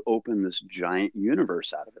sudden you open this giant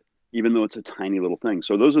universe out of it, even though it's a tiny little thing.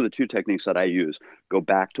 So those are the two techniques that I use. Go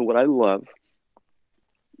back to what I love,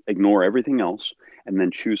 ignore everything else, and then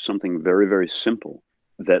choose something very, very simple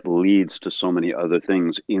that leads to so many other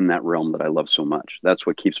things in that realm that I love so much. That's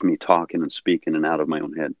what keeps me talking and speaking and out of my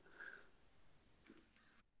own head.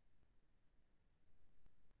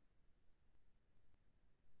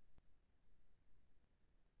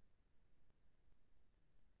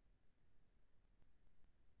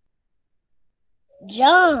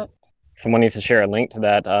 Jump. Someone needs to share a link to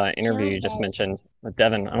that interview you just mentioned with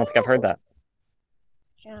Devin. I don't think I've heard that.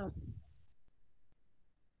 Jump.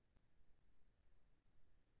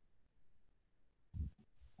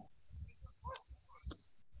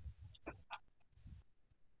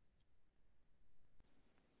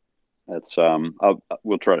 That's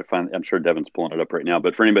we'll try to find. I'm sure Devin's pulling it up right now.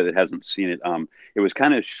 But for anybody that hasn't seen it, it was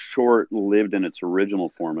kind of short-lived in its original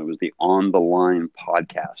form. It was the On the Line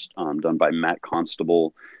podcast, done by Matt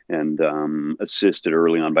Constable and assisted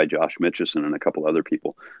early on by Josh Mitchison and a couple other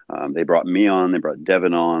people. They brought me on. They brought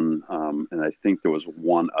Devin on, and I think there was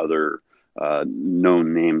one other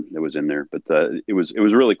known name that was in there. But it was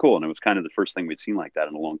really cool, and it was kind of the first thing we'd seen like that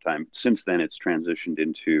in a long time. Since then, it's transitioned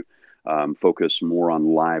into focus more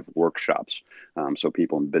on live workshops. So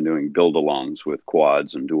people have been doing build-alongs with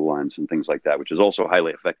quads and dual lines and things like that, which is also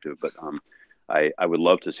highly effective. But I would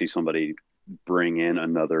love to see somebody bring in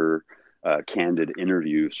another candid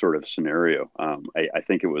interview sort of scenario. I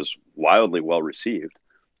think it was wildly well received,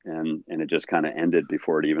 and it just kind of ended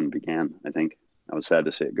before it even began. I think I was sad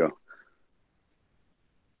to see it go.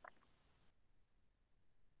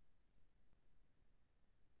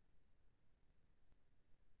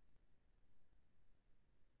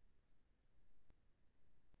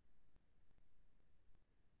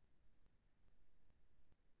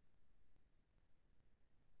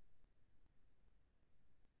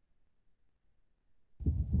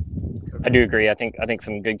 I do agree. I think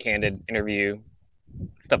some good candid interview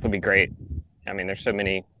stuff would be great. I mean, there's so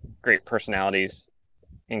many great personalities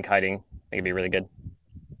in kiting. I think it'd be really good.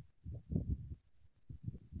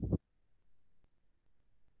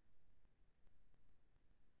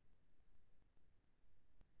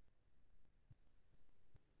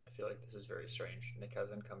 I feel like this is very strange. Nick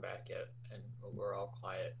hasn't come back yet, and we're all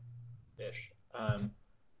quiet-ish.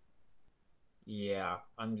 Yeah,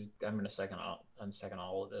 I'm gonna second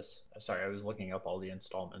all of this. Sorry, I was looking up all the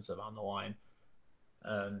installments of On the Line.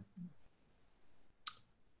 Um,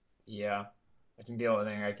 yeah, I think the only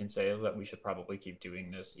thing I can say is that we should probably keep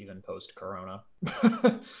doing this even post-corona.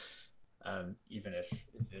 Even if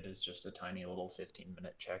it is just a tiny little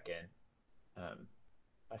 15-minute check-in.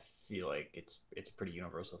 I feel like it's a pretty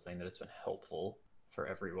universal thing that it's been helpful for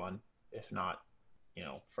everyone, if not,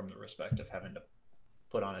 from the respect of having to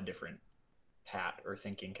put on a different hat or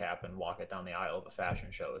thinking cap and walk it down the aisle of a fashion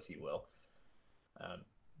show, if you will.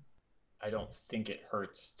 I don't think it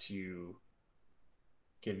hurts to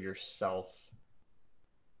give yourself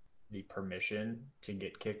the permission to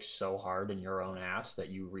get kicked so hard in your own ass that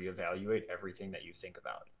you reevaluate everything that you think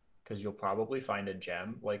about. Because you'll probably find a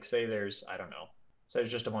gem. Like, say there's, I don't know, say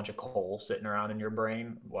there's just a bunch of coal sitting around in your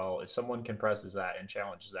brain. Well, if someone compresses that and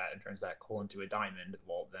challenges that and turns that coal into a diamond,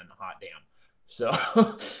 well, then hot damn. So,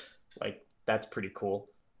 like, that's pretty cool.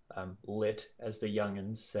 Lit, as the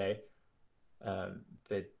youngins say.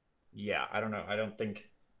 But yeah, I don't know. I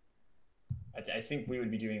think we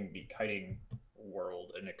would be doing the kiting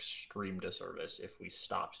world an extreme disservice if we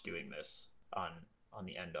stopped doing this on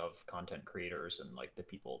the end of content creators and like the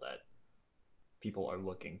people that people are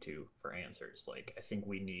looking to for answers. Like, I think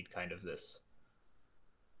we need kind of this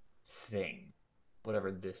thing,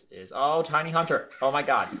 whatever this is. Oh, Tiny Hunter. Oh my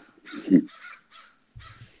God.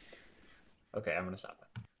 Okay, I'm gonna stop that.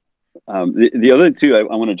 The other two I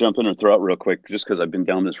want to jump in and throw out real quick, just because I've been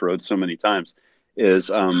down this road so many times,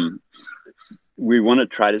 is we want to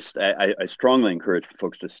try to, I strongly encourage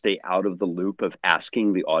folks to stay out of the loop of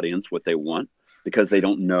asking the audience what they want, because they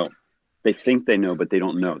don't know. They think they know, but they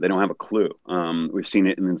don't know. They don't have a clue. We've seen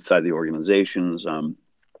it inside the organizations.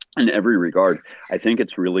 In every regard, I think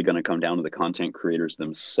it's really going to come down to the content creators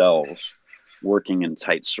themselves working in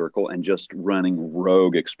tight circle and just running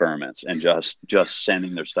rogue experiments and just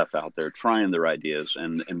sending their stuff out there, trying their ideas.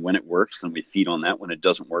 And when it works, then we feed on that. When it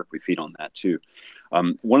doesn't work, we feed on that too.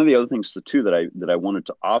 One of the other things too that I wanted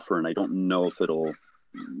to offer, and I don't know if it'll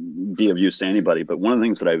be of use to anybody, but one of the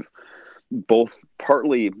things that I've both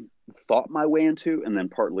partly thought my way into and then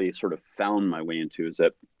partly sort of found my way into is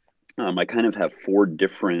that I kind of have four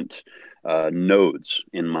different nodes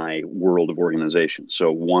in my world of organization.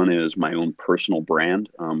 So one is my own personal brand,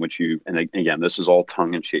 which and again, this is all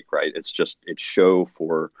tongue in cheek, right? It's show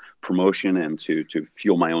for promotion and to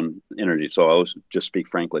fuel my own energy. So I always just speak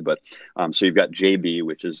frankly, but so you've got JB,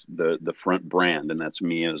 which is the front brand, and that's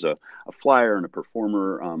me as a flyer and a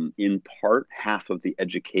performer, in part half of the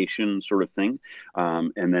education sort of thing.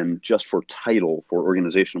 And then just for title, for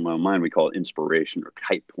organization of my own mind, we call it inspiration or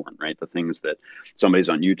kite porn, right? The things that somebody's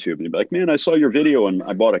on YouTube and they'd be like, man, I saw your video and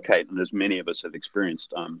I bought a kite. And as many of us have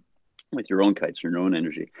experienced with your own kites, your own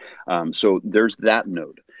energy. So there's that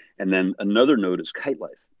node. And then another node is kite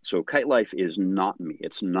life. So kite life is not me.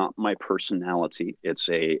 It's not my personality. It's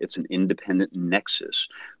an independent nexus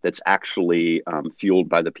that's actually fueled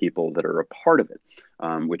by the people that are a part of it,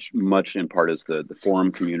 which much in part is the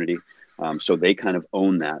forum community. So they kind of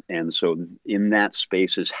own that. And so in that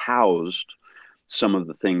space is housed some of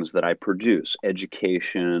the things that I produce: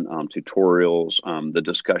 education, tutorials, the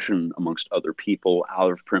discussion amongst other people,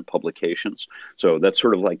 out of print publications. So that's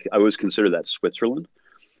sort of like, I always consider that Switzerland,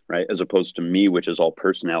 right? As opposed to me, which is all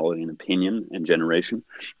personality and opinion and generation.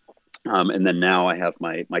 And then now I have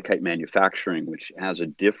my kite manufacturing, which has a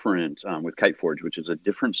different, with Kite Forge, which is a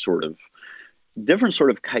different sort of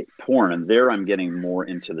kite porn. And there I'm getting more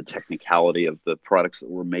into the technicality of the products that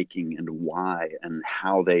we're making and why and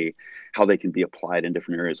how they can be applied in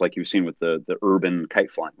different areas, like you've seen with the urban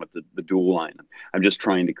kite flying with the dual line. I'm just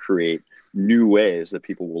trying to create new ways that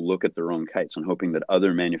people will look at their own kites, and hoping that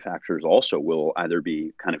other manufacturers also will either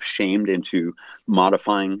be kind of shamed into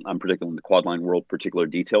modifying, particularly in the quadline world, particular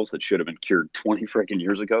details that should have been cured 20 freaking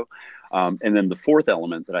years ago. And then the fourth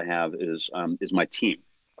element that I have is my team.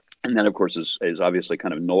 And that, of course, is obviously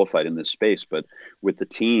kind of nullified in this space. But with the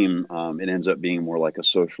team, it ends up being more like a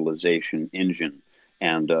socialization engine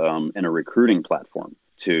and a recruiting platform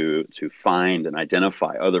to find and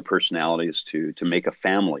identify other personalities to make a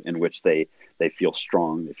family in which they feel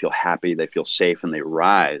strong, they feel happy, they feel safe, and they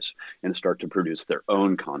rise and start to produce their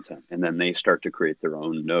own content. And then they start to create their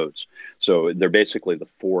own nodes. So they're basically the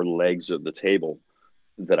four legs of the table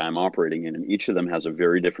that I'm operating in, and each of them has a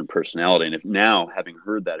very different personality. And if now, having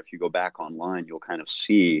heard that, if you go back online, you'll kind of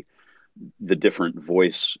see the different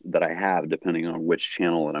voice that I have depending on which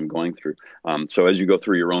channel that I'm going through. So as you go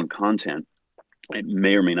through your own content, it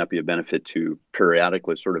may or may not be a benefit to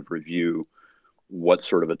periodically sort of review what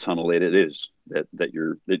sort of a tunnel it is that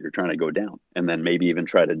you're trying to go down, and then maybe even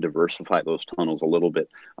try to diversify those tunnels a little bit.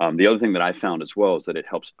 The other thing that I found as well is that it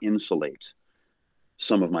helps insulate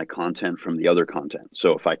some of my content from the other content.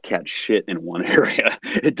 So if I catch shit in one area,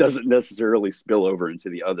 it doesn't necessarily spill over into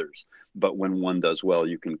the others. But when one does well,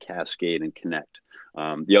 you can cascade and connect.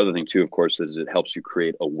 The other thing too, of course, is it helps you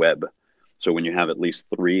create a web. So when you have at least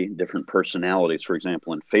 3 different personalities, for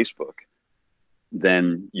example, in Facebook,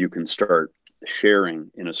 then you can start sharing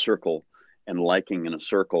in a circle and liking in a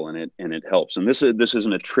circle, and it helps. And this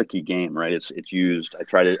isn't a tricky game, right? It's used. I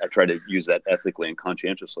try to use that ethically and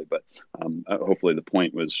conscientiously, but hopefully the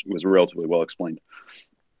point was relatively well explained.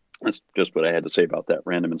 That's just what I had to say about that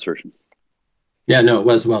random insertion. Yeah, no, it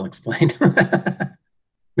was well explained.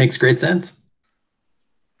 Makes great sense.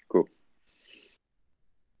 Cool.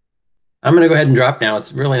 I'm going to go ahead and drop now.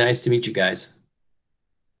 It's really nice to meet you guys.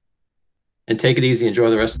 And take it easy. Enjoy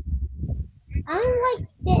the rest. I like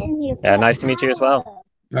getting you. Yeah, nice to meet you as well. All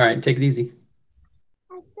right, take it easy.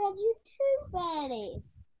 I said you too, Betty.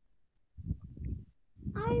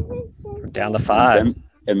 We're down to 5.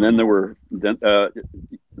 And then there were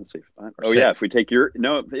let's see. 5. Oh 6. Yeah, if we take your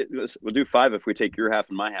we'll do 5 if we take your half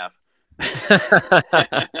and my half.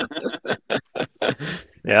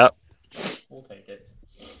 Yep. We'll take it.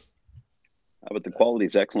 But the quality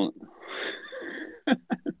is excellent.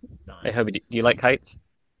 Hey, Hobie, do you like kites?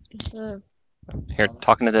 Here,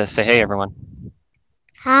 talking to this. Say hey, everyone.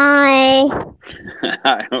 Hi.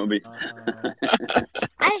 Hi, Hobie.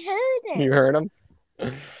 I heard it. You heard him?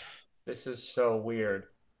 This is so weird.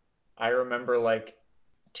 I remember like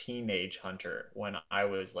teenage Hunter when I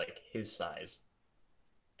was like his size,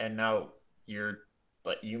 and now you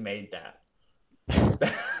made that.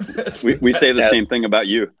 We say the same thing about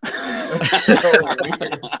you. It's so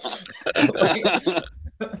weird.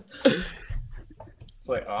 It's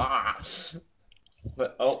like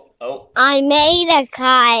but oh. I made a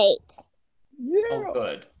kite. Oh,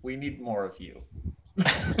 good. We need more of you.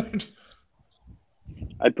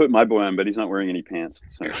 I'd put my boy on, but he's not wearing any pants.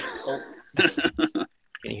 So. Oh.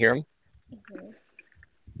 Can you hear him?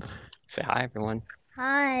 Mm-hmm. Say hi, everyone.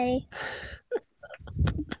 Hi.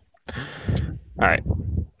 All right.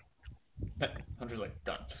 Hunter's like,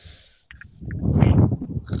 done. Wait.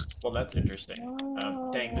 Well, that's interesting.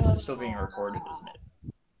 Dang, this is still being recorded, isn't it?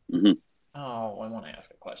 Mm-hmm. Oh, I want to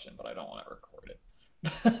ask a question, but I don't want to record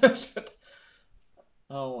it.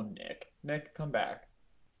 Oh, Nick. Nick, come back.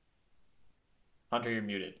 Hunter, you're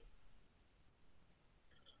muted.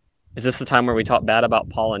 Is this the time where we talk bad about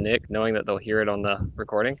Paul and Nick, knowing that they'll hear it on the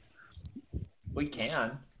recording? We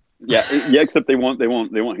can. Yeah, except they won't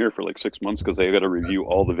hear for like 6 months because they got to review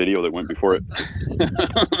all the video that went before it.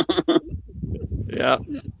 Yeah.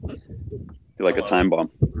 Like a time bomb.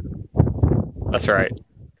 That's right.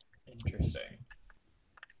 Interesting.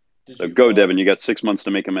 So go, Devin. You got 6 months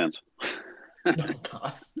to make amends. Oh,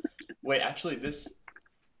 God. Wait, actually,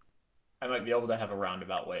 I might be able to have a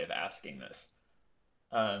roundabout way of asking this.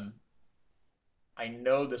 I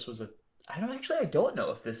know this was I don't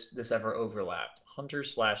know if this ever overlapped. Hunter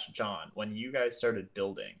 / John, when you guys started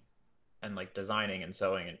building and like designing and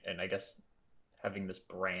sewing and I guess having this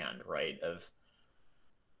brand, right?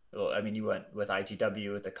 Well, I mean, you went with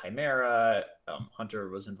ITW with the Chimera. Hunter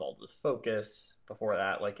was involved with Focus before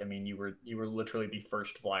that. Like, I mean, you were literally the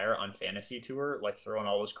first flyer on Fantasy Tour, like throwing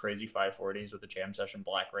all those crazy 540s with the Jam Session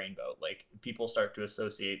Black Rainbow. Like, people start to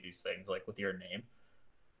associate these things like with your name.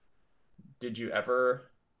 Did you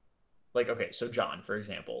ever, like, okay, so John, for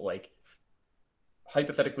example, like,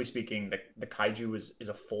 hypothetically speaking, the Kaiju is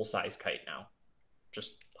a full-size kite now.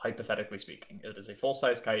 Just hypothetically speaking, it is a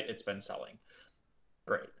full-size kite. It's been selling.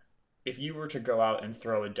 Great. If you were to go out and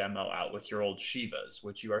throw a demo out with your old Shivas,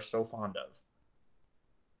 which you are so fond of,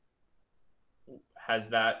 has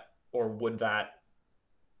that, or would that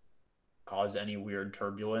cause any weird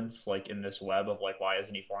turbulence like in this web of like, why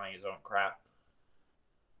isn't he flying his own crap?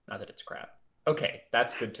 Not that it's crap. Okay,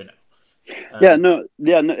 that's good to know.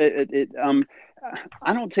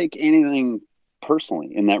 I don't take anything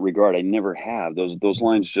personally in that regard. I never have. Those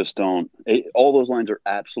lines just don't. All those lines are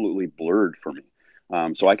absolutely blurred for me.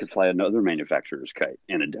 So I could fly another manufacturer's kite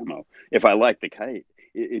in a demo if I like the kite.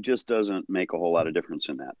 It just doesn't make a whole lot of difference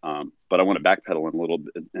in that. But I want to backpedal in a little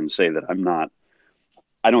bit and say that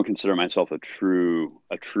I don't consider myself a true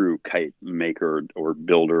kite maker or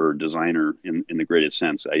builder or designer in the greatest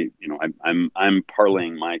sense. I'm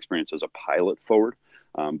parlaying my experience as a pilot forward,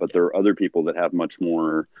 but there are other people that have much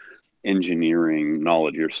more engineering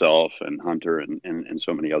knowledge, yourself and Hunter and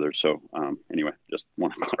so many others. So anyway, just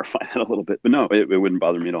want to clarify that a little bit. But no, it wouldn't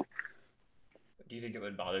bother me at all. Do you think it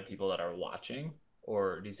would bother people that are watching,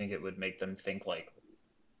 or do you think it would make them think like,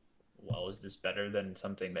 well, is this better than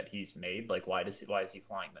something that he's made? Like, why is he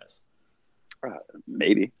flying this?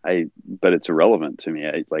 Maybe but it's irrelevant to me.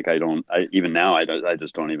 Even now, I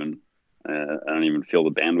just don't even feel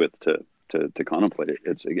the bandwidth to contemplate it.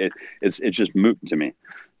 It's just moot to me.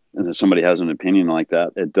 And if somebody has an opinion like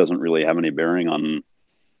that, it doesn't really have any bearing on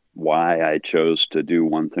why I chose to do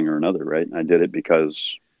one thing or another, right? I did it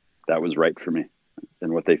because that was right for me.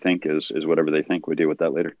 And what they think is whatever they think. We deal with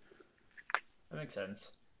that later. That makes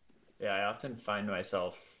sense. Yeah, I often find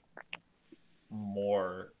myself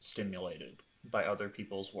more stimulated by other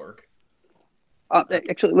people's work.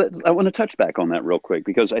 Actually, I want to touch back on that real quick,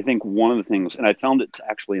 because I think one of the things, and I found it to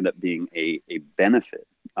actually end up being a benefit,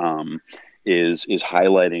 is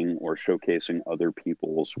highlighting or showcasing other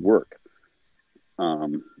people's work.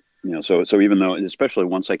 So even though, especially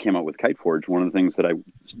once I came out with KiteForge, one of the things that I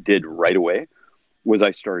did right away was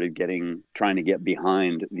I started trying to get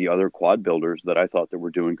behind the other quad builders that I thought that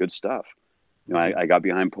were doing good stuff. I got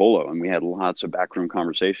behind Polo, and we had lots of backroom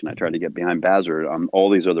conversation. I tried to get behind Bazard, all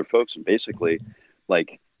these other folks, and basically,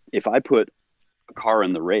 like, if I put a car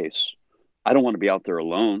in the race, I don't want to be out there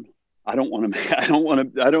alone. I don't want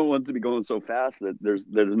to be going so fast that there's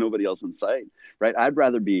nobody else in sight, right? I'd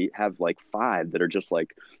rather have like 5 that are just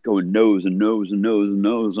like going nose and nose and nose and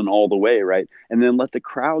nose and all the way, right? And then let the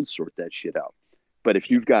crowd sort that shit out. But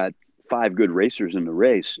if you've got 5 good racers in the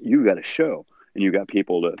race, you've got a show, and you've got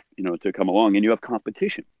people to come along, and you have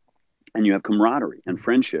competition, and you have camaraderie and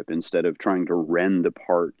friendship instead of trying to rend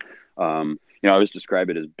apart. I always describe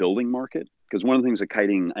it as building market, because one of the things that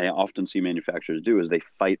kiting I often see manufacturers do is they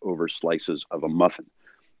fight over slices of a muffin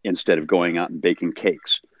instead of going out and baking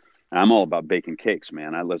cakes. And I'm all about baking cakes,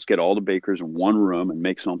 man. Let's get all the bakers in one room and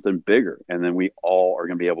make something bigger, and then we all are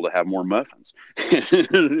going to be able to have more muffins.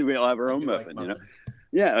 We all have our own muffin,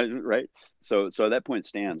 Yeah, right. So that point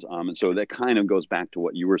stands. And so that kind of goes back to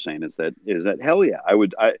what you were saying, is that hell yeah,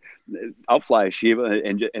 I'll fly a Shiva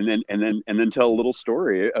and then tell a little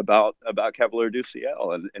story about Cavalier du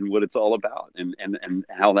Ciel and what it's all about, and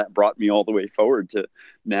how that brought me all the way forward to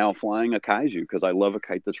now flying a Kaiju, because I love a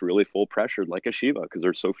kite that's really full pressured like a Shiva, because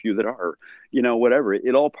there's so few that are, whatever.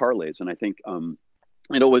 It all parlays, and I think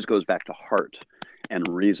it always goes back to heart and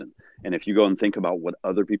reason. And if you go and think about what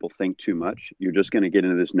other people think too much, you're just going to get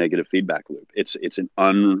into this negative feedback loop. It's an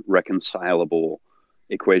unreconcilable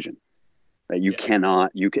equation. Right? You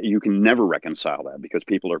cannot, you can never reconcile that, because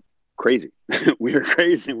people are crazy. We are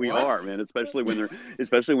crazy. We are, man. Especially when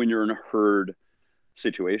you're in a herd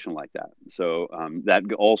situation like that. So that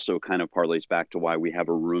also kind of parlays back to why we have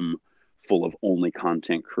a room full of only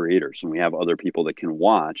content creators, and we have other people that can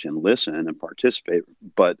watch and listen and participate,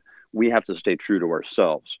 but we have to stay true to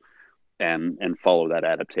ourselves and follow that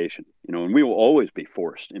adaptation, and we will always be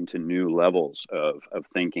forced into new levels of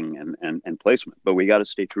thinking and placement, but we got to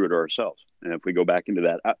stay true to ourselves. And if we go back into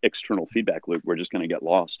that external feedback loop, we're just going to get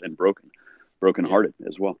lost and brokenhearted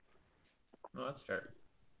as well. Well, that's fair.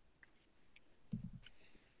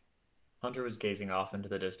 Hunter was gazing off into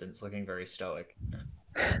the distance, looking very stoic.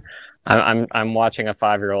 I'm watching a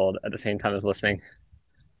 5-year-old at the same time as listening.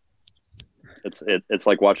 It's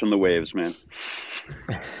like watching the waves, man.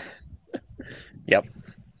 Yep.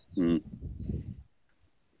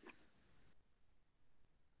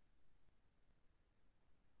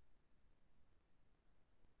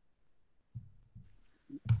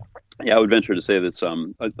 Yeah, I would venture to say that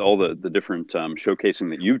all the different showcasing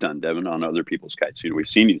that you've done, Devin, on other people's kites. We've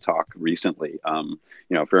seen you talk recently,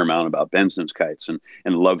 a fair amount about Benson's kites and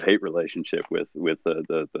love-hate relationship with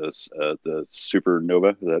the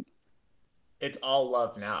Supernova. It's all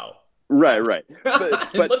love now. Right.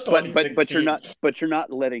 But But you're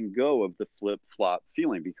not letting go of the flip flop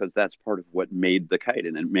feeling, because that's part of what made the kite,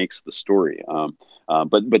 and it makes the story.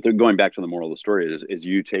 But they're going back to the moral of the story is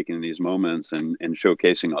you taking these moments and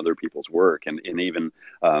showcasing other people's work, and even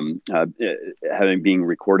having being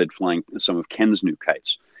recorded flying some of Ken's new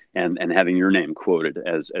kites, and having your name quoted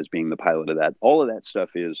as being the pilot of that. All of that stuff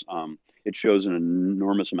is it shows an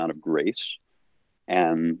enormous amount of grace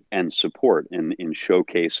and support in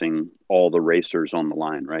showcasing all the racers on the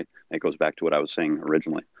line, right? That goes back to what I was saying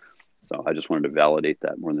originally. So I just wanted to validate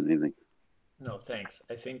that more than anything. No, thanks.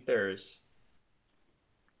 I think I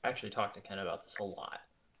actually talked to Ken about this a lot.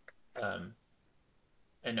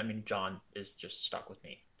 And I mean, John is just stuck with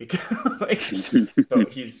me because so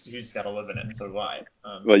he's got to live in it, and so do I.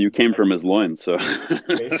 Well, you came from his loins, so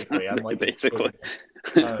basically, I'm like basically.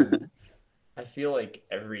 I feel like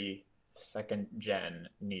every second gen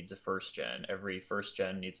needs a first gen. Every first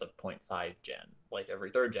gen needs a 0.5 gen. Like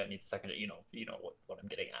every third gen needs a second. You know what I'm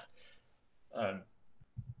getting at.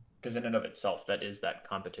 Because in and of itself, that is that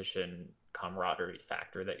competition camaraderie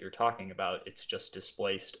factor that you're talking about. It's just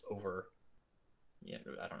displaced over,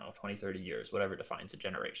 I don't know, 20, 30 years, whatever defines a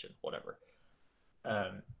generation, whatever.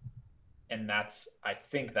 And I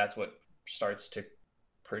think that's what starts to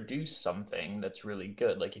produce something that's really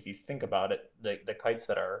good. Like if you think about it, the kites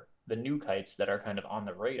that are the new kites that are kind of on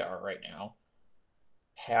the radar right now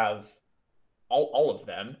have all of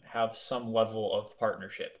them have some level of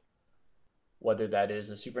partnership, whether that is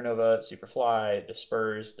the Supernova, Superfly, the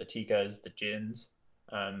Spurs, the Tikas, the Jins.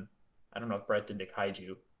 I don't know if Brett did the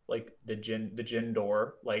Kaiju, like the Jin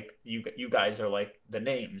Door. Like you guys are like the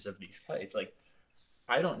names of these kites. Like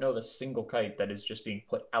I don't know the single kite that is just being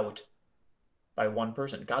put out by one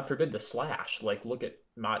person. God forbid the Slash. Like look at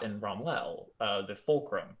Matt and Romwell, the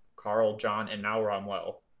Fulcrum, Carl, John, and now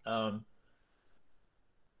Romwell. I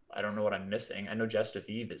don't know what I'm missing. I know Just of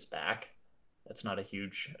Eve is back. That's not a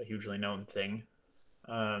hugely known thing.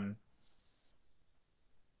 Yeah,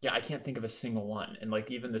 I can't think of a single one. And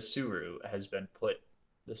like even the Suru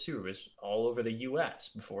the Suru is all over the US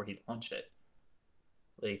before he launched it.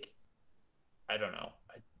 Like, I don't know.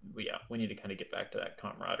 We need to kind of get back to that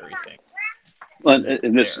camaraderie thing. Well,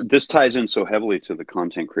 and this ties in so heavily to the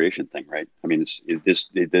content creation thing, right? I mean,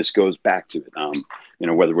 this goes back to it.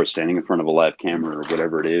 Whether we're standing in front of a live camera or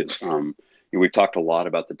whatever it is. We've talked a lot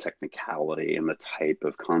about the technicality and the type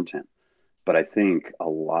of content, but I think a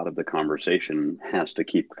lot of the conversation has to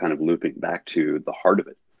keep kind of looping back to the heart of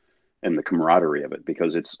it and the camaraderie of it,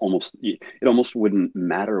 because it almost wouldn't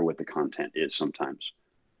matter what the content is sometimes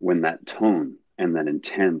when that tone and that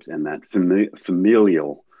intent and that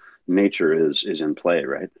familial nature is in play,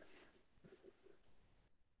 right?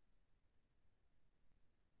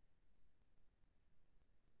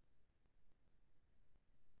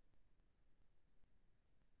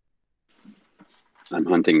 I'm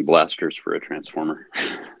hunting blasters for a transformer.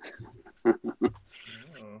 I don't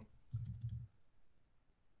know.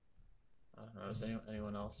 Does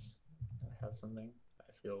anyone else have something?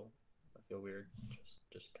 I feel weird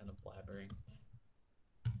just kind of blabbering.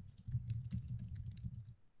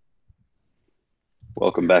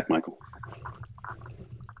 Welcome back, Michael.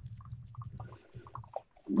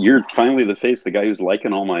 You're finally the face, the guy who's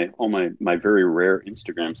liking all my very rare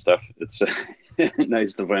Instagram stuff. It's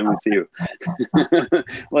nice to finally see you.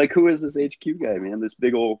 Like, who is this HQ guy, man? This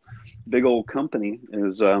big old company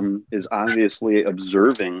is obviously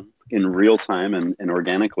observing in real time and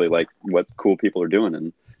organically, like what cool people are doing,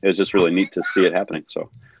 and it's just really neat to see it happening. So,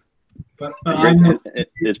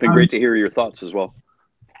 it's been great to hear your thoughts as well.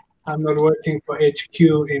 I'm not working for HQ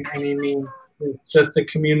in any means. It's just a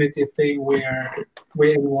community thing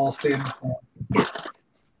we're involved in.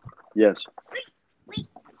 Yes.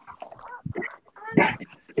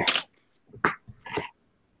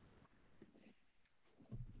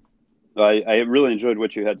 I really enjoyed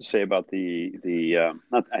what you had to say about the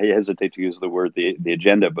not, I hesitate to use the word the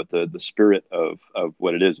agenda, but the spirit of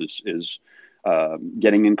what it is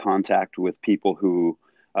getting in contact with people who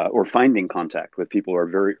or finding contact with people who are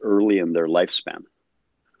very early in their lifespan.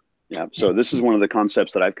 Yeah. So this is one of the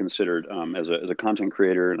concepts that I've considered as a content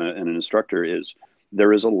creator and an instructor is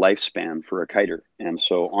there is a lifespan for a kiter. And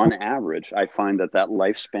so on average, I find that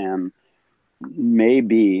lifespan may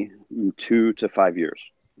be 2 to 5 years.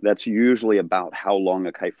 That's usually about how long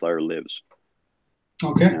a kite flyer lives.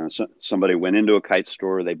 Okay. So somebody went into a kite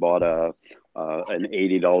store, they bought an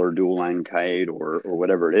 $80 dual line kite or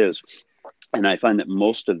whatever it is. And I find that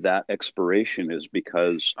most of that expiration is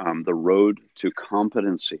because the road to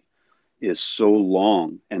competency is so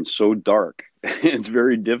long and so dark. It's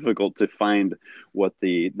very difficult to find what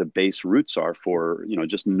the base roots are for, you know,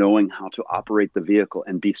 just knowing how to operate the vehicle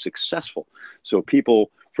and be successful. So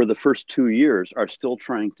people for the first 2 years are still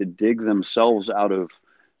trying to dig themselves out of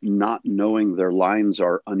not knowing their lines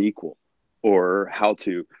are unequal or how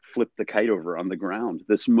to flip the kite over on the ground.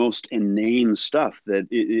 This most inane stuff that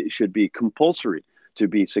it should be compulsory to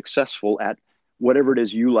be successful at whatever it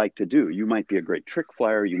is you like to do. You might be a great trick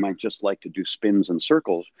flyer. You might just like to do spins and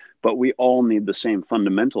circles, but we all need the same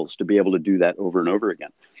fundamentals to be able to do that over and over again.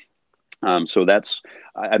 So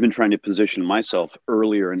I've been trying to position myself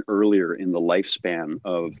earlier and earlier in the lifespan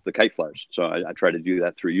of the kite flyers. So I try to do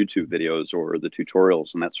that through YouTube videos or the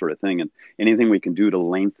tutorials and that sort of thing. And anything we can do to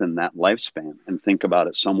lengthen that lifespan and think about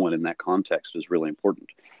it somewhat in that context is really important.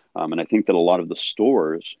 And I think that a lot of the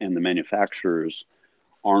stores and the manufacturers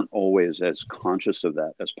aren't always as conscious of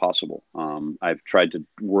that as possible. I've tried to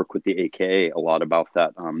work with the AKA a lot about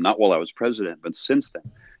that, not while I was president, but since then,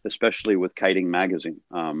 especially with Kiting Magazine.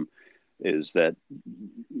 Is that,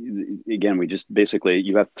 again, we just basically,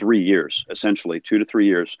 you have 3 years, essentially 2 to 3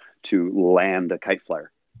 years to land a kite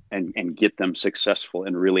flyer and get them successful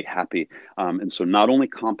and really happy. And so not only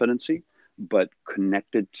competency, but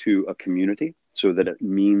connected to a community so that it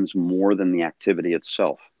means more than the activity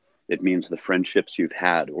itself. It means the friendships you've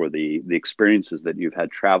had or the experiences that you've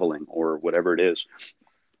had traveling or whatever it is.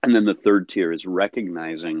 And then the third tier is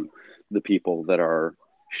recognizing the people that are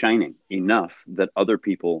shining enough that other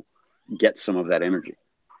people get some of that energy.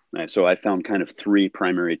 Right? So I found kind of 3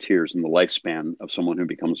 primary tiers in the lifespan of someone who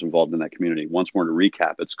becomes involved in that community. Once more to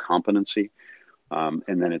recap, it's competency,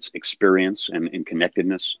 and then it's experience and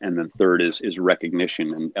connectedness. And then third is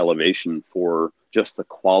recognition and elevation for just the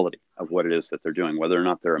quality of what it is that they're doing, whether or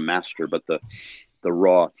not they're a master, but the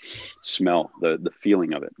raw smell, the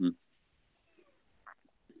feeling of it.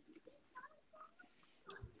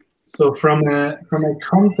 So from a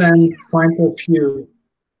content point of view,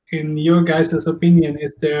 in your guys' opinion,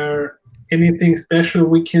 is there anything special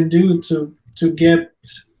we can do to get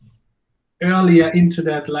earlier into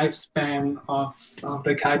that lifespan of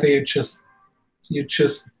the kite you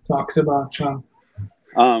just talked about, John?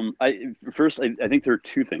 I think there are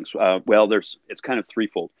 2 things. Well, it's kind of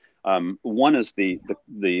threefold. One is the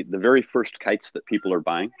very first kites that people are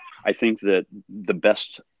buying. I think that the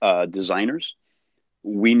best designers,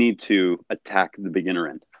 we need to attack the beginner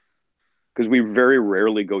end, because we very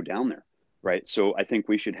rarely go down there, right? So I think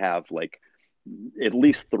we should have like at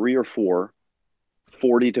least 3 or 4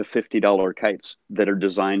 $40 to $50 kites that are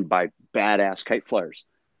designed by badass kite flyers.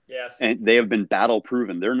 Yes. And they have been battle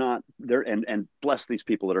proven. And bless these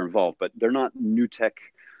people that are involved, but they're not new tech,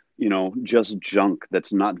 just junk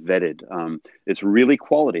that's not vetted. It's really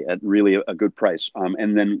quality at really a good price.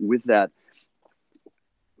 And then with that,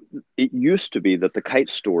 it used to be that the kite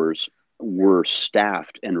stores were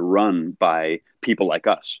staffed and run by people like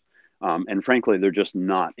us. And frankly, they're just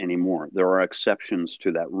not anymore. There are exceptions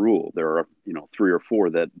to that rule. There are, 3 or 4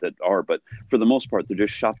 that are, but for the most part, they're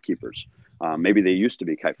just shopkeepers. Maybe they used to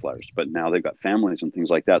be kite flyers, but now they've got families and things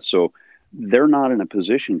like that. So they're not in a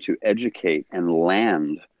position to educate and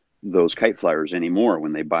land those kite flyers anymore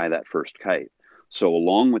when they buy that first kite. So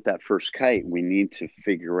along with that first kite, we need to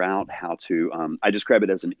figure out how to, I describe it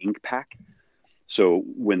as an ink pack. So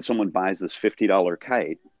when someone buys this $50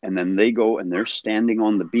 kite and then they go and they're standing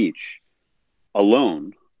on the beach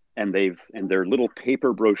alone and their little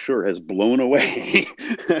paper brochure has blown away,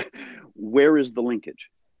 where is the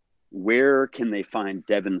linkage? Where can they find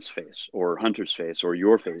Devin's face or Hunter's face or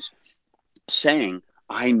your face saying,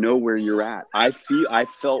 I know where you're at. I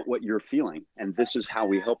felt what you're feeling, and this is how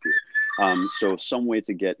we help you. So some way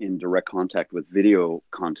to get in direct contact with video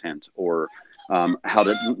content or how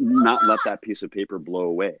to not let that piece of paper blow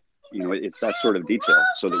away. It's that sort of detail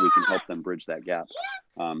so that we can help them bridge that gap.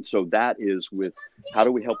 So that is with how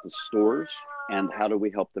do we help the stores and how do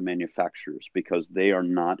we help the manufacturers, because they are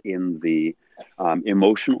not in the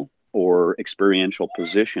emotional or experiential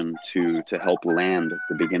position to help land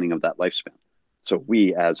the beginning of that lifespan. So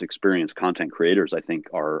we, as experienced content creators, I think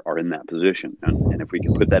are in that position, and if we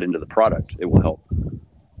can put that into the product, it will help.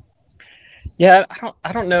 Yeah,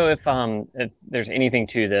 I don't know if there's anything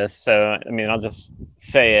to this. So I mean, I'll just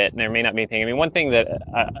say it, and there may not be anything. I mean, one thing that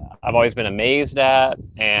I've always been amazed at,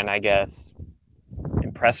 and I guess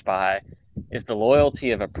impressed by, is the loyalty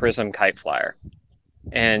of a Prism kite flyer.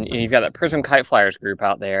 And you've got that Prism Kite Flyers group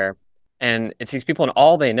out there, and it's these people, and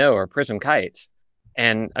all they know are Prism kites.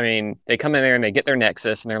 And I mean, they come in there and they get their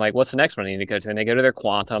Nexus, and they're like, "What's the next one I need to go to?" And they go to their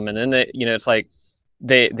Quantum, and then it's like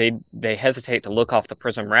they hesitate to look off the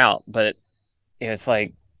Prism route, but it's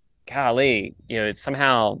like, golly, it's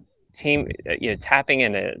somehow tapping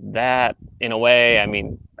into that in a way. I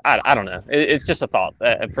mean, I don't know. It's just a thought.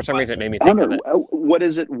 For some reason, it made me think of it. What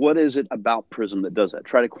is it about Prism that does that?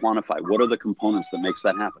 Try to quantify. What are the components that makes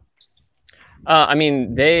that happen? I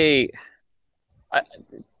mean, to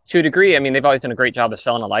a degree, I mean, they've always done a great job of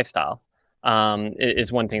selling a lifestyle.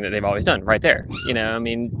 Is one thing that they've always done right there. I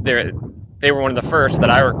mean, they were one of the first that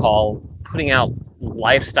I recall putting out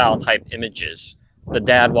lifestyle type images. The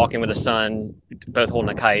dad walking with the son, both holding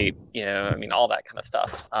a kite, I mean, all that kind of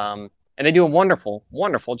stuff. And they do a wonderful,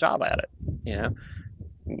 wonderful job at it.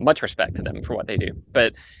 Much respect to them for what they do.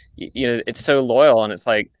 But, it's so loyal, and it's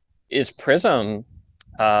like, is Prism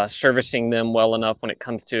servicing them well enough when it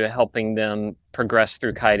comes to helping them progress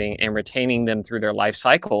through kiting and retaining them through their life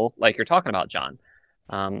cycle, like you're talking about, John?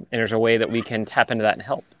 And there's a way that we can tap into that and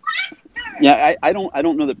help. Yeah, I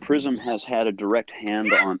don't know that Prism has had a direct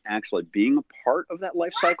hand on actually being a part of that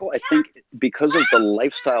life cycle. I think because of the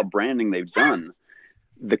lifestyle branding they've done,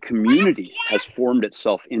 the community has formed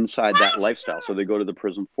itself inside that lifestyle. So they go to the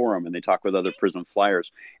Prism forum and they talk with other Prism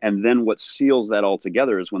flyers. And then what seals that all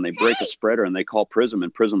together is when they break a spreader and they call Prism,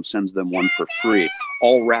 and Prism sends them one for free,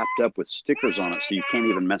 all wrapped up with stickers on it, so you can't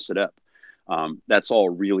even mess it up. That's all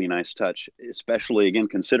a really nice touch, especially, again,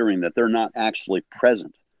 considering that they're not actually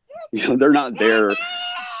present. They're not there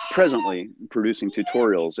presently producing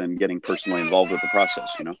tutorials and getting personally involved with the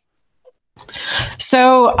process,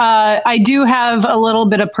 So I do have a little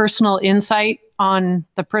bit of personal insight on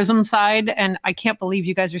the Prism side, and I can't believe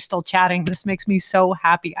you guys are still chatting. This makes me so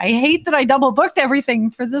happy. I hate that I double booked everything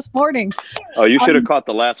for this morning. Oh, you should have caught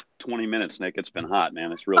the last 20 minutes, Nick. It's been hot,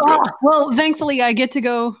 man. It's real good. Well, thankfully I get to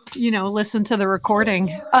go, listen to the recording.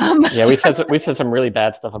 Yeah, we said some really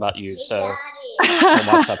bad stuff about you, so we'll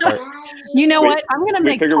watch that part. You know what? I'm going to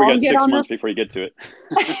make figure we got 6 months this before you get to it.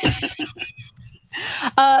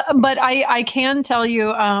 But I can tell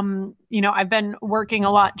you, I've been working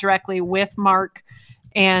a lot directly with Mark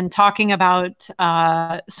and talking about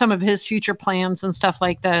some of his future plans and stuff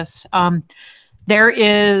like this. There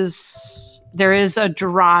is a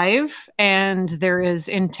drive, and there is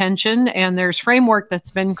intention, and there's framework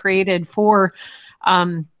that's been created for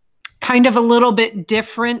kind of a little bit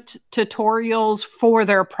different tutorials for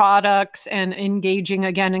their products, and engaging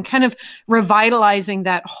again and kind of revitalizing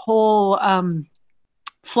that whole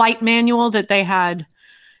flight manual that they had,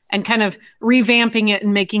 and kind of revamping it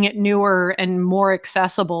and making it newer and more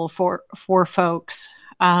accessible for folks.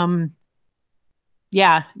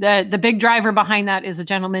 Yeah, the big driver behind that is a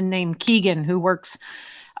gentleman named Keegan, who works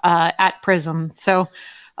at Prism. So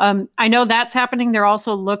I know that's happening. They're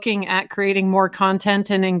also looking at creating more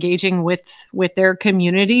content and engaging with their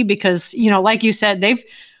community, because, like you said,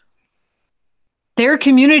 their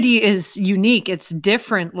community is unique. It's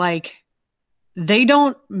different. Like, they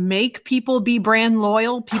don't make people be brand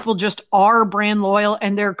loyal. People just are brand loyal,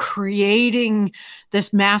 and they're creating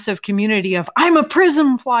this massive community of, I'm a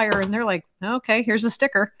Prism flyer. And they're like, okay, here's a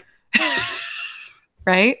sticker.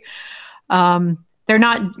 Right? They're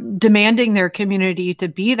not demanding their community to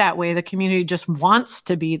be that way. The community just wants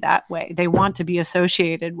to be that way. They want to be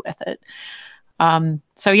associated with it.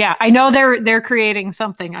 So yeah, I know they're creating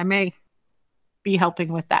something. I may be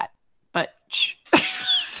helping with that, but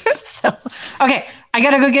so, okay, I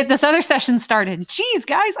gotta go get this other session started. Jeez,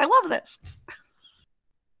 guys, I love this.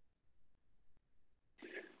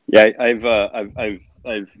 Yeah,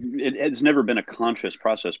 it's never been a conscious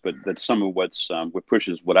process, but that's some of what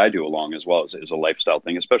pushes what I do along as well, is a lifestyle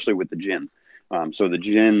thing, especially with the gin. So the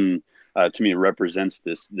gin, to me, represents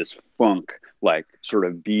this funk, like sort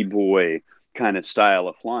of b-boy kind of style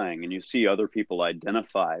of flying, and you see other people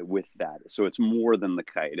identify with that. So it's more than the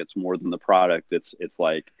kite, it's more than the product. It's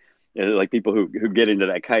like people who get into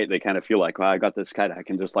that kite, they kind of feel like, well, I got this kite, I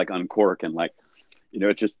can just like uncork and like,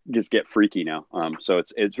 it just get freaky now. So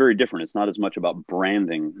it's very different. It's not as much about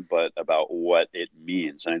branding, but about what it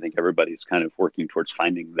means. And I think everybody's kind of working towards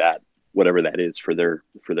finding that, whatever that is, for their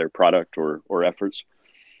product or efforts.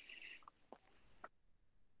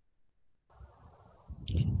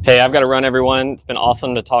 Hey, I've got to run, everyone. It's been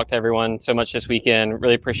awesome to talk to everyone so much this weekend.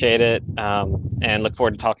 Really appreciate it, and look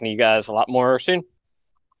forward to talking to you guys a lot more soon.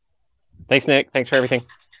 Thanks, Nick. Thanks for everything.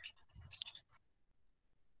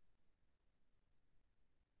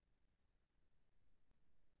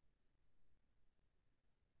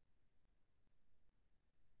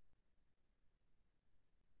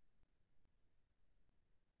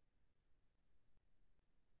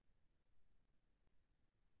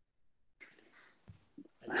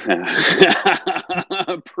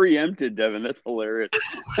 Preempted, Devin. That's hilarious.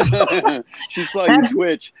 She saw you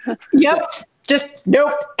twitch. Yep. Just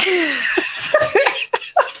nope.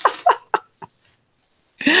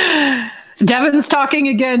 Devin's talking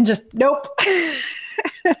again. Just nope.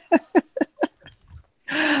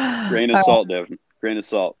 Grain of salt, Devin. Grain of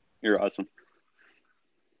salt. You're awesome.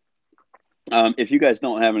 If you guys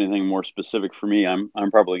don't have anything more specific for me, I'm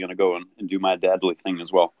probably going to go and do my dadly thing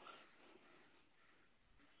as well.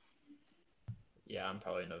 Yeah, I'm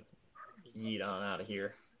probably going to yeet on out of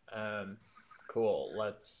here. Cool.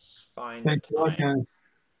 Let's find a time.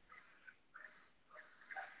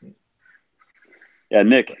 Yeah,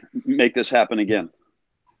 Nick, make this happen again.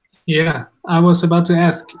 Yeah, I was about to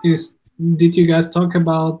ask, did you guys talk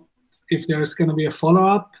about if there's going to be a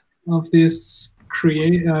follow-up of this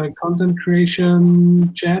content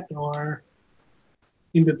creation chat, or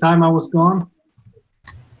in the time I was gone?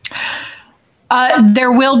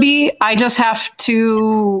 There will be. I just have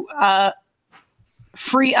to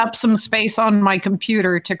free up some space on my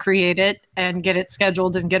computer to create it and get it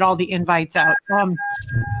scheduled and get all the invites out.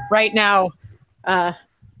 Right now, I've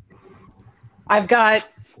got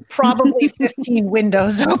probably 15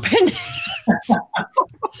 windows open.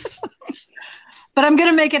 But I'm going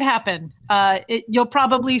to make it happen. You'll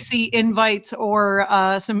probably see invites or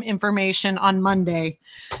some information on Monday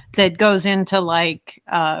that goes into like,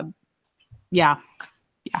 yeah.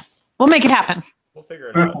 We'll make it happen. We'll figure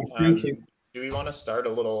it out. Thank you. Do we want to start a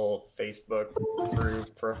little Facebook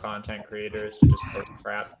group for content creators to just post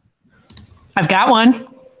crap? I've got one.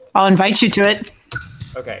 I'll invite you to it.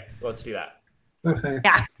 Okay, let's do that. Okay.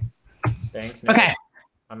 Yeah. Thanks, Nick. Okay.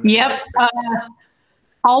 Yep.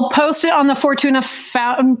 I'll post it on the Fortuna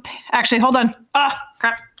Fountain. Actually, hold on.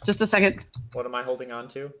 Crap. Just a second. What am I holding on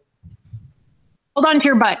to? Hold on to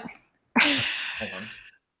your butt. Hold on.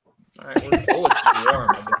 All right, we'll keep warm.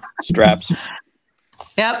 Straps.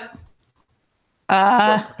 Yep.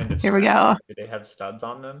 Kind of here we go. Do they have studs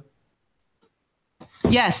on them?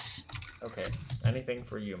 Yes. Okay. Anything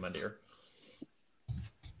for you, my dear.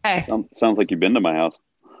 Okay. Sounds like you've been to my house.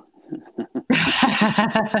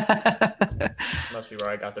 Must be where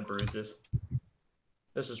I got the bruises.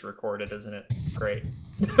 This is recorded, isn't it? Great.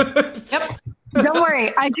 Yep. Don't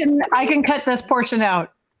worry. I can cut this portion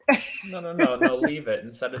out. No, leave it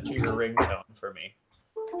and set it to your ringtone for me.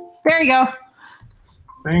 There you go.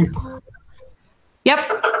 Thanks.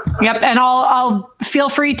 Yep. And I'll feel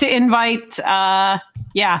free to invite.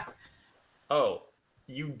 Yeah. Oh,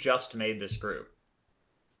 you just made this group.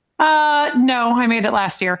 No, I made it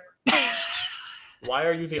last year. Why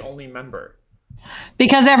are you the only member?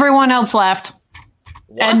 Because everyone else left.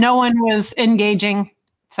 What? And no one was engaging.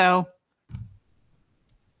 So,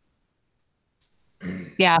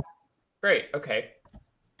 yeah. Great. Okay.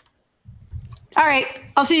 All right.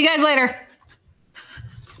 I'll see you guys later.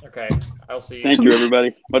 Okay. I'll see you. Thank you,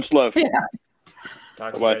 everybody. Much love. Yeah.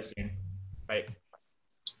 Talk to you guys soon. Bye.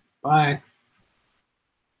 Bye.